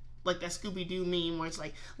 Okay? Like that Scooby-Doo meme where it's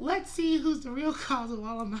like, let's see who's the real cause of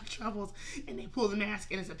all of my troubles. And they pull the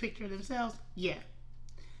mask and it's a picture of themselves. Yeah.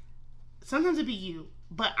 Sometimes it be you.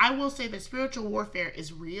 But I will say that spiritual warfare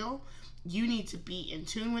is real. You need to be in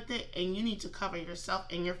tune with it. And you need to cover yourself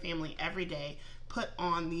and your family every day. Put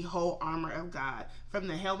on the whole armor of God. From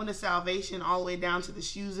the helmet of salvation all the way down to the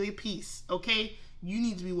shoes of peace. Okay? You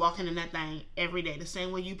need to be walking in that thing every day. The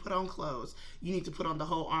same way you put on clothes. You need to put on the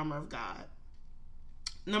whole armor of God.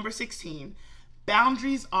 Number 16,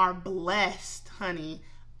 boundaries are blessed, honey.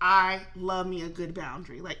 I love me a good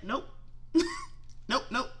boundary. Like, nope. Nope.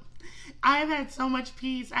 I've had so much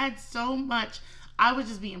peace. I had so much. I was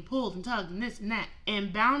just being pulled and tugged and this and that.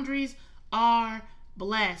 And boundaries are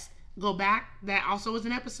blessed. Go back. That also was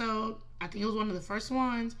an episode. I think it was one of the first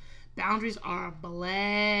ones. Boundaries are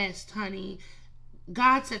blessed, honey.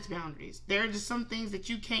 God sets boundaries. There are just some things that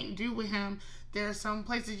you can't do with him. There are some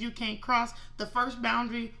places you can't cross. The first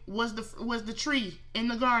boundary was the tree in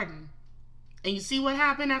the garden. And you see what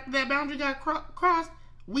happened after that boundary got crossed?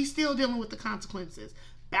 We still dealing with the consequences.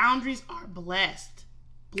 Boundaries are blessed.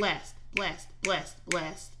 Blessed.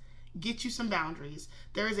 Get you some boundaries.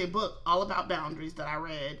 There is a book all about boundaries that I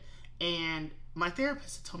read, and my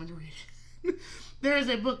therapist told me to read it. There is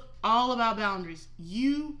a book all about boundaries.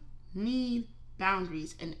 You need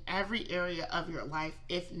boundaries in every area of your life.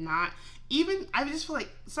 If not, even I just feel like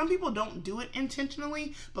some people don't do it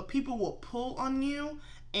intentionally, but people will pull on you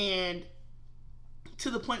and to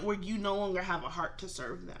the point where you no longer have a heart to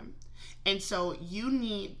serve them. And so you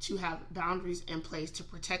need to have boundaries in place to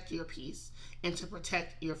protect your peace and to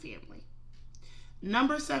protect your family.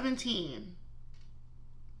 Number 17,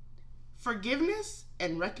 forgiveness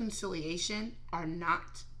and reconciliation are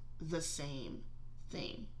not the same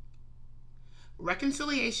thing.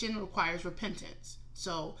 Reconciliation requires repentance.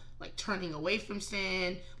 So like turning away from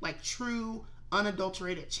sin, like true,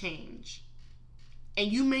 unadulterated change.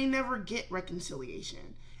 And you may never get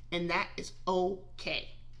reconciliation, and that is okay.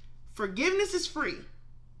 Forgiveness is free,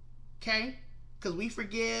 okay? Because we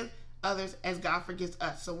forgive others as God forgives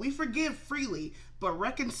us. So we forgive freely, but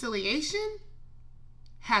reconciliation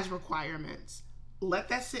has requirements. Let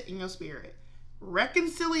that sit in your spirit.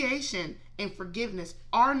 Reconciliation and forgiveness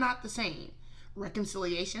are not the same.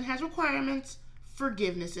 Reconciliation has requirements.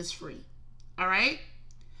 Forgiveness is free. All right?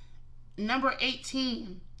 Number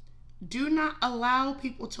 18, do not allow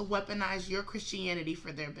people to weaponize your Christianity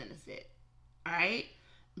for their benefit. All right?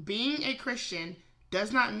 Being a Christian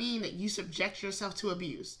does not mean that you subject yourself to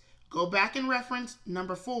abuse. Go back and reference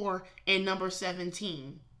number 4 and number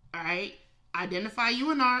 17. All right? Identify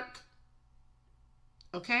you an arc.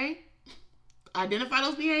 Okay? Identify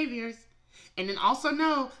those behaviors. And then also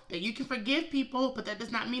know that you can forgive people, but that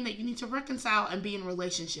does not mean that you need to reconcile and be in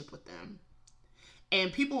relationship with them.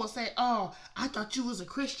 And people will say, oh, I thought you was a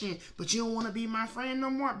Christian, but you don't want to be my friend no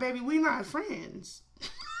more. Baby, we not friends.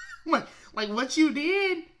 Like what you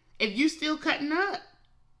did, if you still cutting up,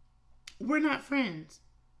 we're not friends.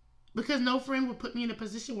 Because no friend will put me in a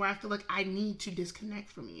position where I feel like I need to disconnect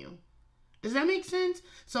from you. Does that make sense?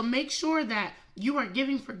 So make sure that you are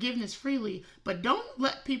giving forgiveness freely, but don't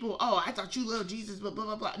let people, oh, I thought you loved Jesus, blah, blah,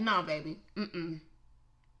 blah, blah. No, baby.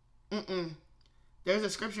 There's a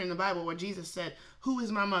scripture in the Bible where Jesus said, who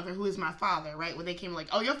is my mother? Who is my father? Right? When they came like,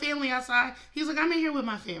 oh, your family outside? He's like, I'm in here with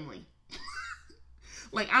my family.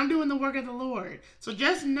 Like, I'm doing the work of the Lord. So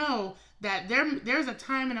just know that there's a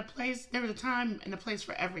time and a place. There's a time and a place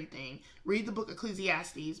for everything. Read the book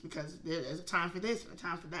Ecclesiastes, because there's a time for this and a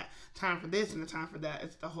time for that. Time for this and a time for that.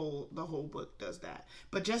 It's the whole book does that.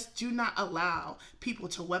 But just do not allow people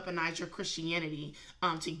to weaponize your Christianity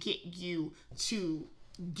to get you to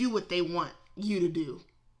do what they want you to do.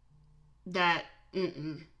 That,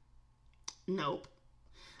 nope.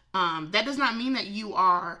 That does not mean that you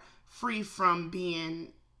are free from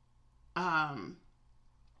being, from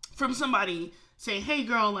somebody saying, hey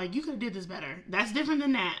girl, like you could have did this better. That's different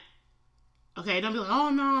than that. Okay, don't be like, oh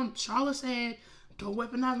no, Charlotte said, don't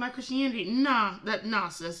weaponize my Christianity. Nah,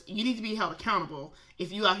 sis. You need to be held accountable.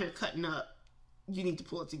 If you out here cutting up, you need to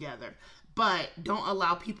pull it together. But don't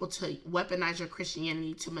allow people to weaponize your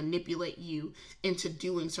Christianity to manipulate you into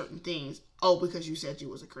doing certain things. Oh, because you said you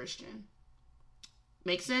was a Christian.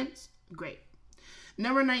 Make sense? Great.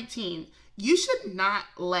 Number 19, you should not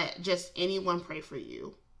let just anyone pray for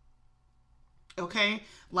you. Okay?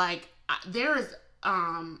 Like, there is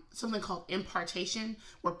something called impartation,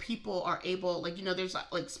 where people are able, like, you know, there's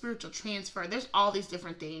like spiritual transfer. There's all these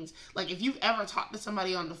different things. Like, if you've ever talked to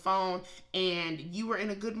somebody on the phone and you were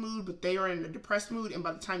in a good mood, but they are in a depressed mood, and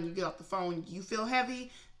by the time you get off the phone, you feel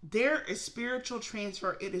heavy, there is spiritual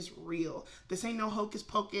transfer. It is real. This ain't no hocus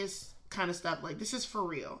pocus kind of stuff. Like, this is for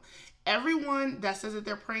real. Everyone that says that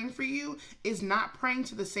they're praying for you is not praying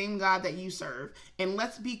to the same God that you serve. And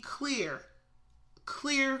let's be clear,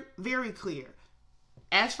 very clear.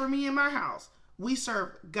 As for me and my house, we serve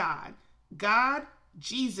God,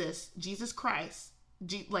 Jesus Christ,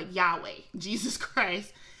 like Yahweh, Jesus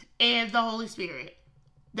Christ, and the Holy Spirit.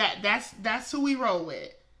 That's who we roll with.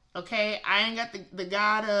 Okay, I ain't got the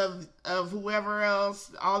God of whoever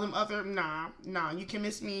else, all them other, nah, you can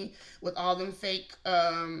miss me with all them fake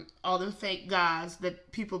gods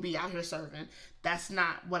that people be out here serving. That's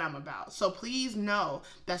not what I'm about. So please know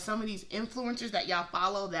that some of these influencers that y'all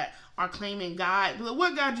follow that are claiming God,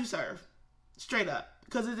 what God you serve? Straight up.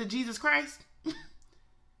 Because is it Jesus Christ?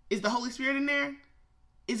 Is the Holy Spirit in there?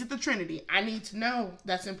 Is it the Trinity? I need to know.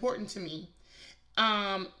 That's important to me.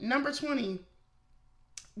 Number 20,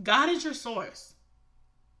 God is your source.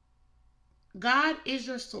 God is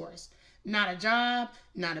your source. Not a job,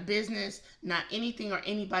 not a business, not anything or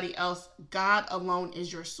anybody else. God alone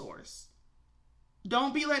is your source.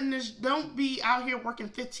 Don't be out here working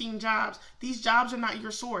 15 jobs. These jobs are not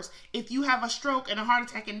your source. If you have a stroke and a heart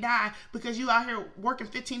attack and die because you out here working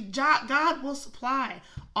 15 jobs, God will supply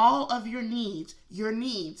all of your needs,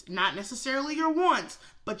 not necessarily your wants,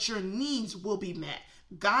 but your needs will be met.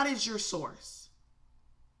 God is your source.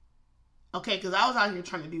 Okay, because I was out here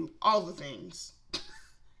trying to do all the things.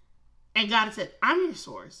 And God said, I'm your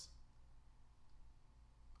source.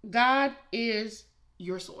 God is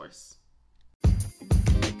your source.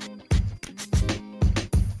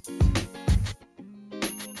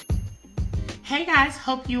 Hey guys,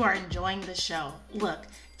 hope you are enjoying the show. Look,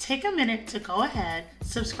 take a minute to go ahead,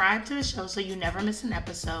 subscribe to the show so you never miss an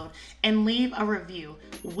episode, and leave a review.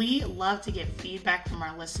 We love to get feedback from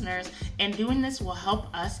our listeners, and doing this will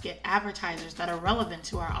help us get advertisers that are relevant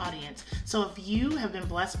to our audience. So if you have been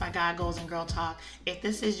blessed by God Goals and Girl Talk, if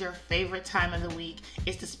this is your favorite time of the week,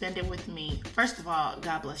 is to spend it with me. First of all,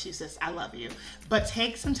 God bless you, sis. I love you. But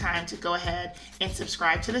take some time to go ahead and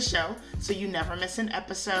subscribe to the show so you never miss an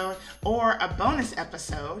episode or a bonus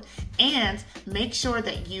episode, and make sure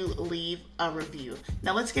that you leave a review.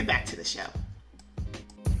 Now let's get back to the show.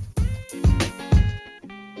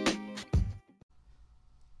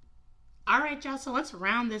 All right, y'all, so let's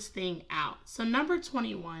round this thing out. So number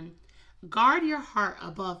 21, guard your heart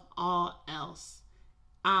above all else.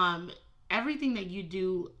 Everything that you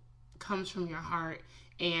do comes from your heart,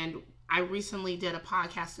 and I recently did a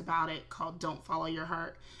podcast about it called Don't Follow Your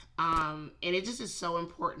Heart, and it just is so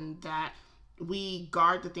important that we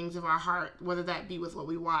guard the things of our heart, whether that be with what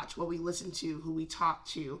we watch, what we listen to, who we talk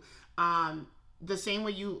to. The same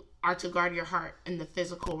way you are to guard your heart in the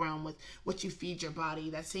physical realm with what you feed your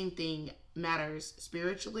body, that same thing matters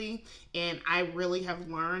spiritually. And I really have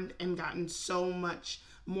learned and gotten so much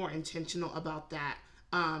more intentional about that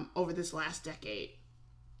over this last decade.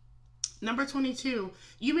 Number 22,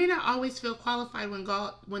 you may not always feel qualified when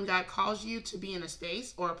God calls you to be in a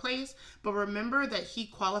space or a place, but remember that He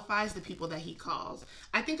qualifies the people that He calls.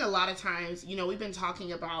 I think a lot of times, we've been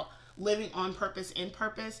talking about living on purpose, in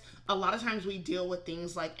purpose. A lot of times we deal with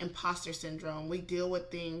things like imposter syndrome. We deal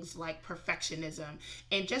with things like perfectionism.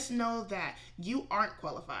 And just know that you aren't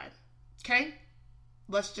qualified, okay?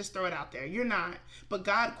 Let's just throw it out there. You're not. But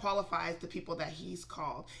God qualifies the people that He's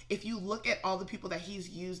called. If you look at all the people that He's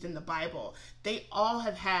used in the Bible, they all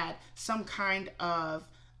have had some kind of,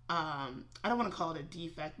 I don't want to call it a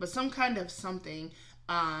defect, but some kind of something,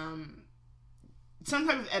 some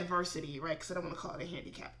type of adversity, right? Because I don't want to call it a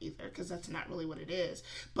handicap either, because that's not really what it is.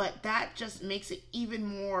 But that just makes it even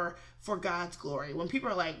more for God's glory. When people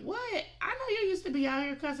are like, what? I know you used to be out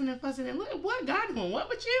here cussing and fussing, and look at what God doing. What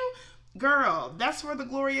with you? Girl, that's for the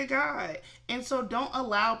glory of God. And so don't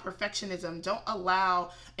allow perfectionism, don't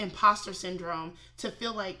allow imposter syndrome to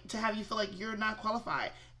have you feel like you're not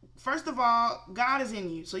qualified. First of all, God is in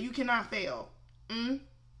you, so you cannot fail.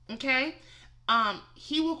 Okay?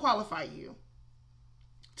 He will qualify you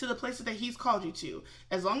to the places that He's called you to.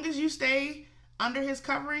 As long as you stay under His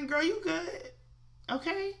covering, girl, you good.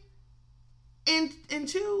 Okay? And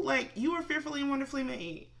two, you are fearfully and wonderfully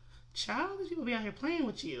made. Child, these people be out here playing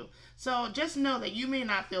with you. So just know that you may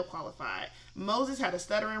not feel qualified. Moses had a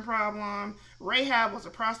stuttering problem. Rahab was a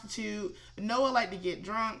prostitute. Noah liked to get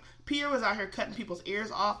drunk. Peter was out here cutting people's ears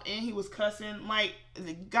off, and he was cussing.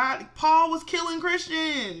 Paul was killing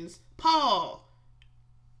Christians. Paul.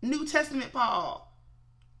 New Testament Paul.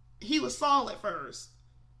 He was Saul at first,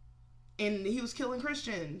 and he was killing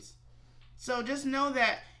Christians. So just know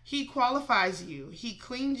that He qualifies you. He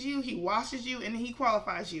cleans you, He washes you, and He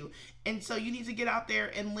qualifies you. And so you need to get out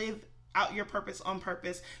there and live out your purpose on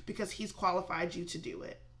purpose, because He's qualified you to do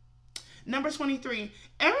it. Number 23,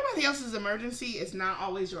 everybody else's emergency is not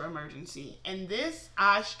always your emergency. And this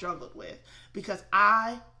I struggled with, because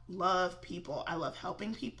I love people. I love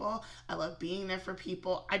helping people. I love being there for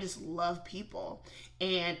people. I just love people.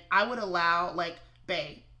 And I would allow,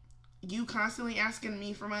 babe, you constantly asking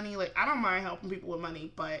me for money, I don't mind helping people with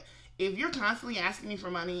money, but if you're constantly asking me for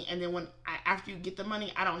money, and then after you get the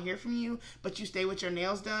money, I don't hear from you, but you stay with your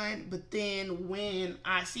nails done, but then when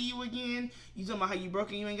I see you again, you talking about how you broke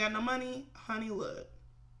and you ain't got no money, honey, look.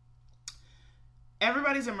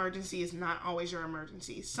 Everybody's emergency is not always your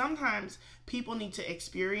emergency. Sometimes people need to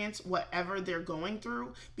experience whatever they're going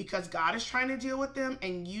through because God is trying to deal with them,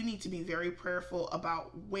 and you need to be very prayerful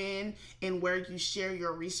about when and where you share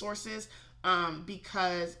your resources,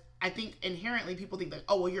 because I think inherently people think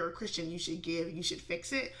oh, well, you're a Christian, you should give, you should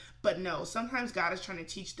fix it. But no, sometimes God is trying to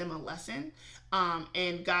teach them a lesson,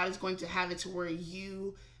 and God is going to have it to where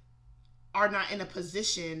you are not in a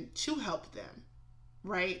position to help them.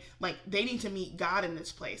 Right? They need to meet God in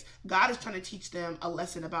this place. God is trying to teach them a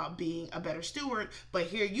lesson about being a better steward, but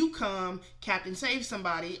here you come, Captain Save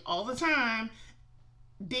Somebody, all the time,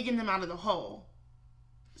 digging them out of the hole.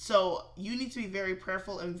 So you need to be very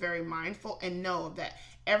prayerful and very mindful, and know that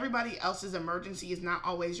everybody else's emergency is not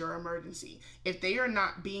always your emergency. If they are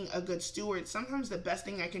not being a good steward, sometimes the best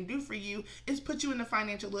thing I can do for you is put you in a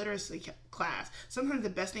financial literacy class. Sometimes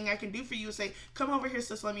the best thing I can do for you is say, come over here,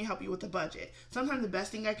 sis, let me help you with the budget. Sometimes the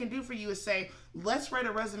best thing I can do for you is say, let's write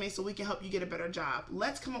a resume so we can help you get a better job.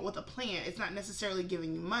 Let's come up with a plan. It's not necessarily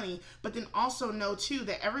giving you money, but then also know too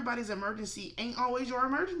that everybody's emergency ain't always your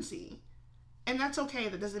emergency. And that's okay.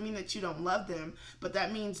 That doesn't mean that you don't love them, but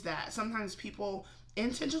that means that sometimes people,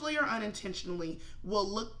 intentionally or unintentionally, will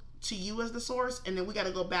look to you as the source. And then we got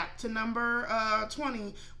to go back to number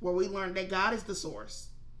 20, where we learned that God is the source.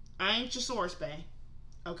 I ain't your source, bae.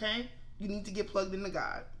 Okay? You need to get plugged into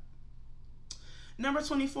God. Number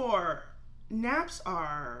 24, naps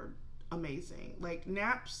are amazing. Like,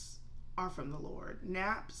 naps are from the Lord.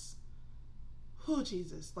 Naps, oh,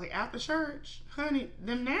 Jesus. Like, after church, honey,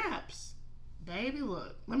 them naps. Baby,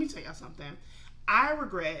 look, let me tell y'all something. I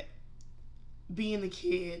regret being the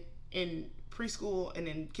kid in preschool and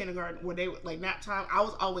in kindergarten where they would, like, nap time. I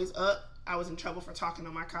was always up. I was in trouble for talking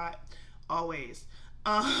on my cot. Always.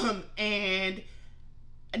 And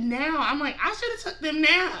now I'm like, I should have took them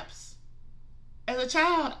naps. As a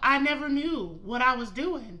child, I never knew what I was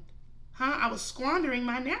doing. I was squandering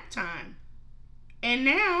my nap time. And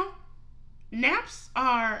now, naps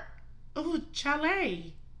are, ooh,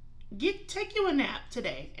 chalet. Take you a nap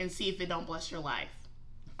today and see if it don't bless your life.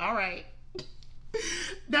 All right.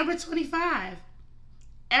 Number 25.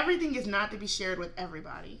 Everything is not to be shared with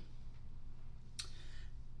everybody.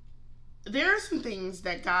 There are some things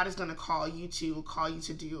that God is going to call you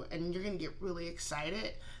to do, and you're going to get really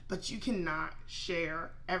excited, but you cannot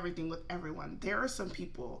share everything with everyone. There are some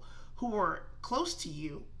people who are close to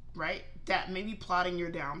you, right, that may be plotting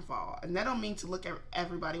your downfall. And that don't mean to look at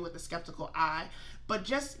everybody with a skeptical eye, but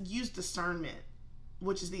just use discernment,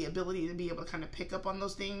 which is the ability to be able to kind of pick up on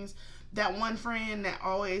those things. That one friend that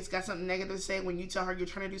always got something negative to say when you tell her you're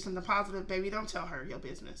trying to do something positive, baby, don't tell her your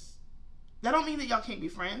business. That don't mean that y'all can't be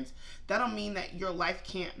friends. That don't mean that your life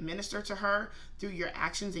can't minister to her through your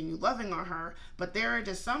actions and you loving on her. But there are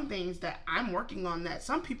just some things that I'm working on that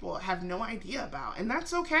some people have no idea about. And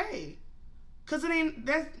that's okay. Cause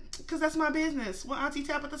that's my business. What Auntie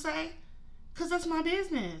Tabitha say? Cause that's my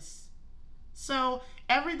business. So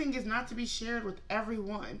everything is not to be shared with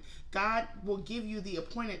everyone. God will give you the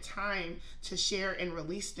appointed time to share and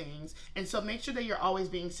release things. And so make sure that you're always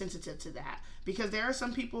being sensitive to that. Because there are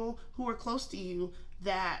some people who are close to you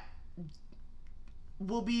that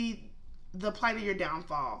will be the plight of your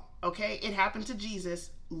downfall. Okay? It happened to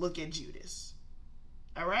Jesus. Look at Judas.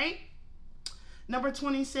 All right? Number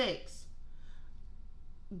 26.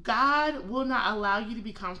 God will not allow you to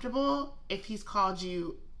be comfortable if he's called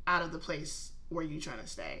you out of the place where you're trying to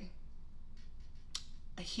stay.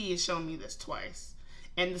 He has shown me this twice.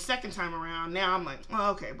 And the second time around, now I'm like,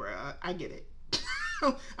 oh, okay, bro, I get it.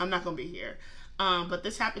 I'm not going to be here. But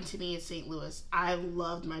this happened to me in St. Louis. I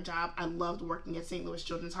loved my job. I loved working at St. Louis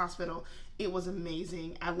Children's Hospital. It was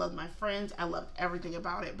amazing. I loved my friends. I loved everything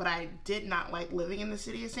about it. But I did not like living in the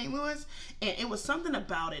city of St. Louis. And it was something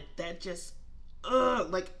about it that just,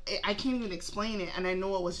 I can't even explain it. And I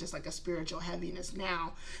know it was just like a spiritual heaviness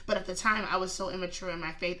now. But at the time, I was so immature in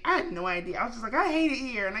my faith. I had no idea. I was just like, I hate it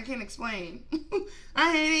here. And I can't explain.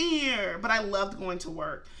 I hate it here. But I loved going to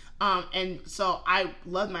work. And so I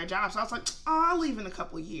loved my job. So I was like, oh, I'll leave in a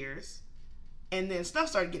couple of years. And then stuff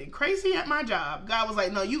started getting crazy at my job. God was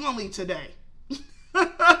like, no, you're going to leave today.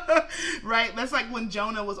 Right? That's like when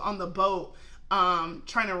Jonah was on the boat,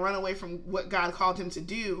 trying to run away from what God called him to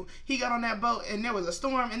do. He got on that boat and there was a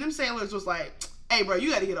storm and them sailors was like, hey, bro,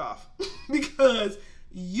 you got to get off because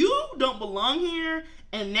you don't belong here.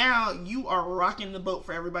 And now you are rocking the boat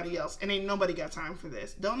for everybody else. And ain't nobody got time for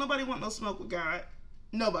this. Don't nobody want no smoke with God.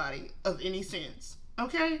 Nobody of any sense.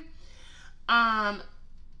 Okay?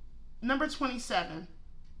 Number 27.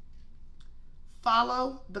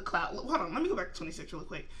 Follow the cloud. Hold on, let me go back to 26 really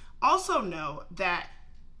quick. Also know that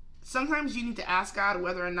sometimes you need to ask God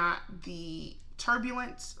whether or not the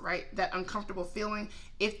turbulence, right, that uncomfortable feeling,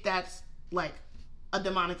 if that's like a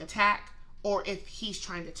demonic attack or if he's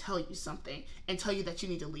trying to tell you something and tell you that you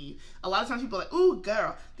need to leave. A lot of times people are like, ooh,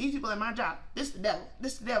 girl, these people at my job, this the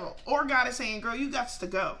devil. Or God is saying, girl, you got to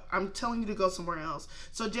go. I'm telling you to go somewhere else.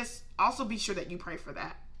 So just also be sure that you pray for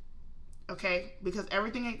that. Okay? Because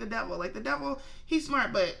everything ain't the devil. Like the devil, he's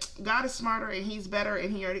smart, but God is smarter and he's better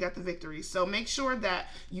and he already got the victory. So make sure that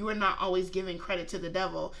you are not always giving credit to the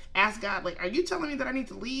devil. Ask God, like, are you telling me that I need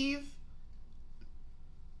to leave?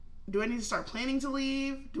 Do I need to start planning to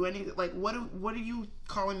leave? Do I need to, like, what are you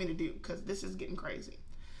calling me to do? Because this is getting crazy.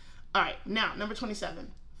 All right, now, number 27.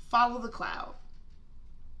 Follow the cloud.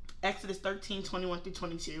 Exodus 13, 21 through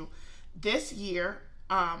 22. This year,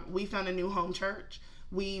 we found a new home church.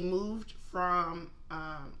 We moved from,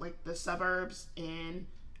 the suburbs in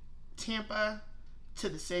Tampa to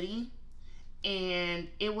the city. And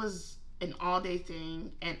it was an all-day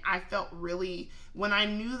thing, and I felt really, when I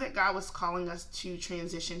knew that God was calling us to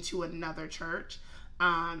transition to another church,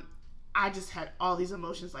 I just had all these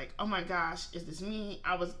emotions like, oh my gosh, is this me?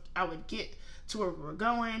 I would get to where we were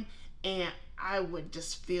going and I would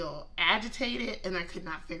just feel agitated and I could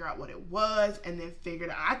not figure out what it was, and then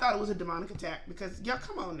figured out, I thought it was a demonic attack because, y'all,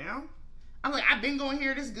 come on now. I'm like, I've been going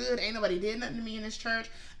here this good. Ain't nobody did nothing to me in this church.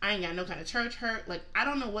 I ain't got no kind of church hurt. Like, I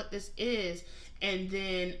don't know what this is. And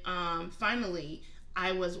then finally,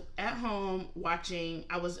 I was at home watching,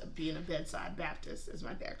 I was being a bedside Baptist, as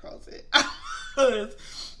my dad calls it. I was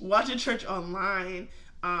watching church online,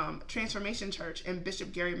 Transformation Church, and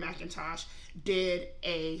Bishop Gary McIntosh did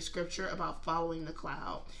a scripture about following the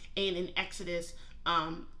cloud. And in Exodus,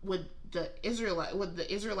 with the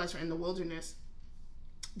Israelites were in the wilderness,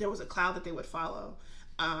 there was a cloud that they would follow,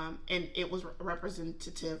 and it was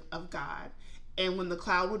representative of God. And when the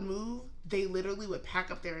cloud would move, they literally would pack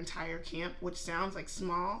up their entire camp, which sounds like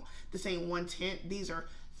small. This ain't one tent. These are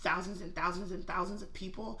thousands and thousands and thousands of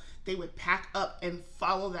people. They would pack up and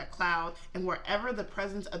follow that cloud. And wherever the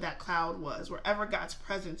presence of that cloud was, wherever God's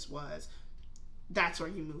presence was, that's where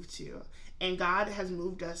you move to. And God has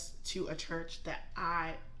moved us to a church that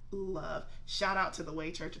I love. Shout out to the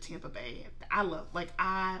Way Church of Tampa Bay. I'm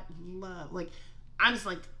just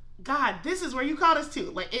like, God, this is where you called us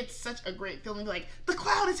to. Like, it's such a great feeling. Like, the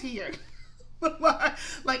cloud is here.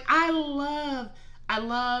 Like, I love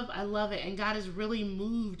it. And God has really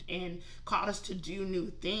moved and called us to do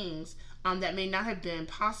new things that may not have been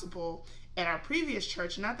possible at our previous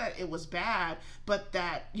church. Not that it was bad, but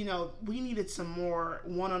that, we needed some more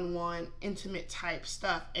one-on-one, intimate type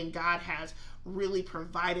stuff. And God has really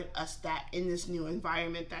provided us that in this new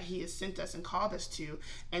environment that He has sent us and called us to.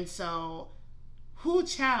 And so,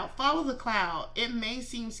 child, follow the cloud. It may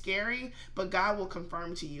seem scary, but God will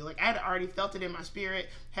confirm to you. Like, I had already felt it in my spirit,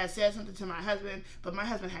 had said something to my husband, but my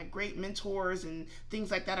husband had great mentors and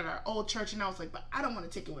things like that at our old church, and I was like, but I don't want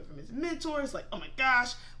to take away from his mentors. Like, oh my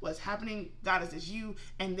gosh, what's happening? God, is this you?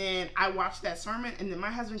 And then I watched that sermon, and then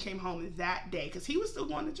my husband came home that day, because he was still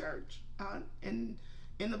going to church in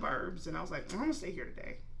the burbs, and I was like, I'm going to stay here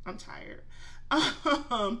today. I'm tired.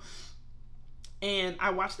 And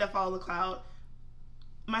I watched that follow the cloud.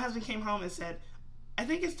 My husband came home and said, I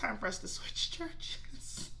think it's time for us to switch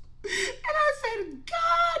churches. And I said,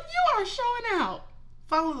 God, you are showing out.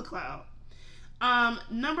 Follow the cloud.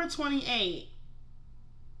 Number 28.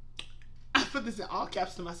 I put this in all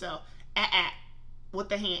caps to myself. With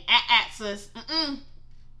the hand. Sis.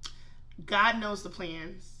 God knows the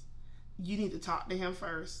plans. You need to talk to Him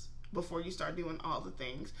first before you start doing all the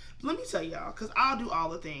things. But let me tell y'all, because I'll do all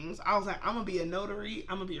the things. I was like, I'm going to be a notary.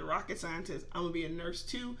 I'm going to be a rocket scientist. I'm going to be a nurse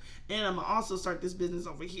too. And I'm going to also start this business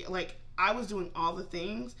over here. Like, I was doing all the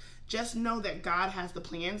things. Just know that God has the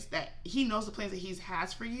plans, that He knows the plans that He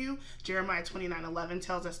has for you. Jeremiah 29:11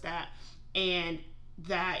 tells us that. And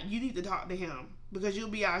that you need to talk to Him, because you'll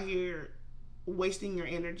be out here wasting your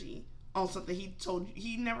energy on something He told you,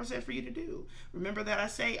 He never said for you to do. Remember that I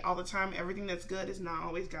say all the time, everything that's good is not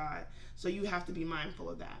always God. So you have to be mindful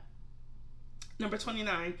of that. Number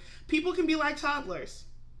 29, people can be like toddlers.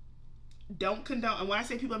 Don't condone, and when I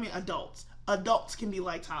say people, I mean adults. Adults can be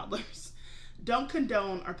like toddlers. Don't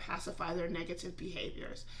condone or pacify their negative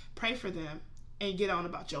behaviors. Pray for them and get on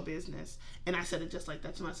about your business. And I said it just like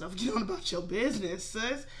that to myself. Get on about your business,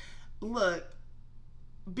 sis. Look,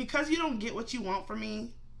 because you don't get what you want from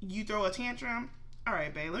me, you throw a tantrum. All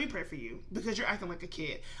right, babe, let me pray for you, because you're acting like a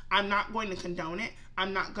kid. I'm not going to condone it.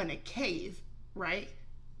 I'm not going to cave, right?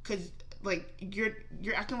 Because, like, you're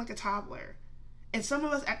acting like a toddler. And some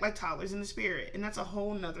of us act like toddlers in the spirit, and that's a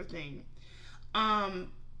whole nother thing.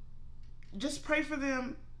 Just pray for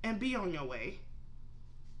them and be on your way.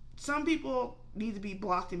 Some people need to be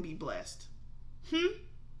blocked and be blessed.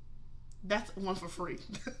 That's one for free.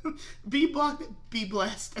 Be blocked, be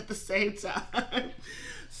blessed at the same time.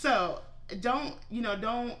 So don't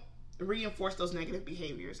reinforce those negative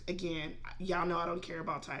behaviors. Again, y'all know I don't care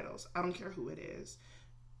about titles. I don't care who it is.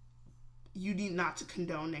 You need not to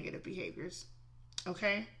condone negative behaviors.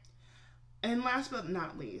 Okay? And last but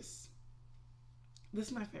not least, this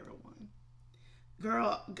is my favorite one.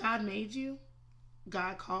 Girl, God made you.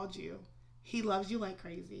 God called you. He loves you like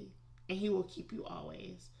crazy. And He will keep you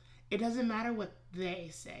always. It doesn't matter what they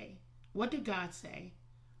say. What did God say?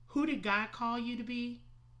 Who did God call you to be?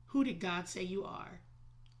 Who did God say you are?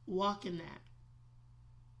 Walk in that.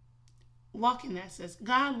 Walk in that, sis.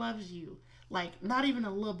 God loves you. Like, not even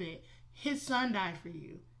a little bit. His Son died for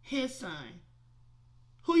you. His Son.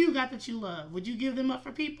 Who you got that you love? Would you give them up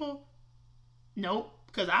for people? Nope.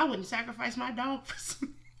 Because I wouldn't sacrifice my dog for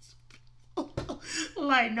some people.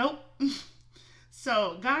 Like, nope.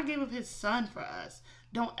 So, God gave up His Son for us.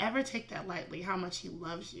 Don't ever take that lightly, how much He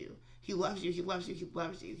loves you. He loves you. He loves you. He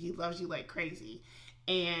loves you. He loves you like crazy.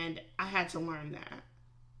 And I had to learn that.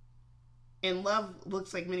 And love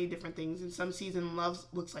looks like many different things. In some season, love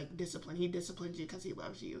looks like discipline. He disciplines you because he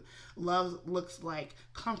loves you. Love looks like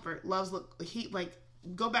comfort.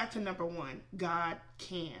 Go back to number one. God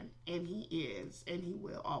can, and he is, and he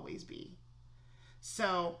will always be.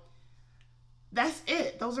 So that's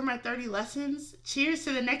it. Those are my 30 lessons. Cheers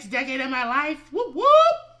to the next decade of my life. Whoop, whoop.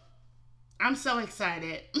 I'm so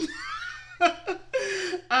excited.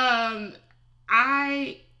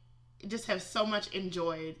 I just have so much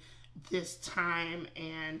enjoyed this time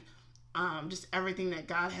and just everything that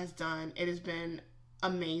God has done. It has been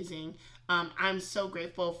amazing. I'm so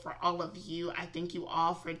grateful for all of you. I thank you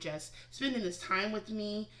all for just spending this time with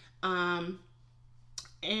me. And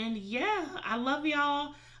yeah, I love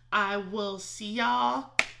y'all. I will see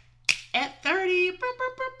y'all at 30.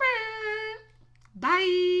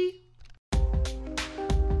 Bye.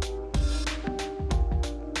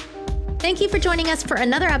 Thank you for joining us for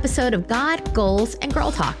another episode of God, Goals, and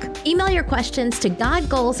Girl Talk. Email your questions to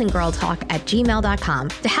godgoalsandgirltalk@gmail.com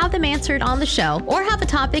to have them answered on the show or have a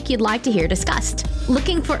topic you'd like to hear discussed.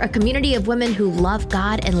 Looking for a community of women who love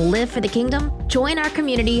God and live for the kingdom? Join our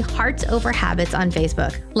community, Hearts Over Habits, on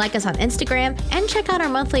Facebook. Like us on Instagram and check out our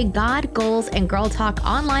monthly God, Goals, and Girl Talk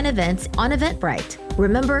online events on Eventbrite.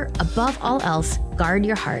 Remember, above all else, guard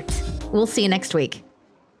your heart. We'll see you next week.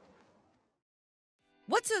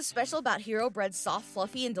 What's so special about Hero Bread's soft,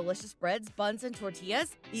 fluffy, and delicious breads, buns, and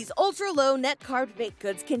tortillas? These ultra-low net-carb baked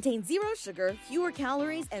goods contain zero sugar, fewer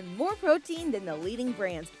calories, and more protein than the leading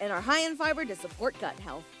brands, and are high in fiber to support gut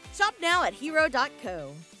health. Shop now at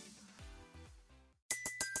hero.co.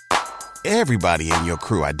 Everybody in your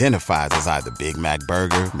crew identifies as either Big Mac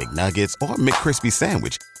Burger, McNuggets, or McCrispy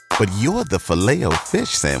Sandwich. But you're the Filet-O-Fish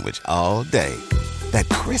Sandwich all day. That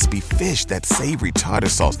crispy fish, that savory tartar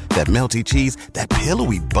sauce, that melty cheese, that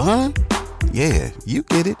pillowy bun. Yeah, you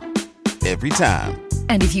get it. Every time.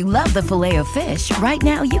 And if you love the Filet-O-Fish, right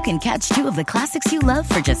now you can catch two of the classics you love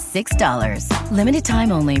for just $6. Limited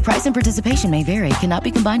time only. Price and participation may vary. Cannot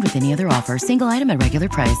be combined with any other offer. Single item at regular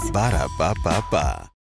price. Ba-da-ba-ba-ba.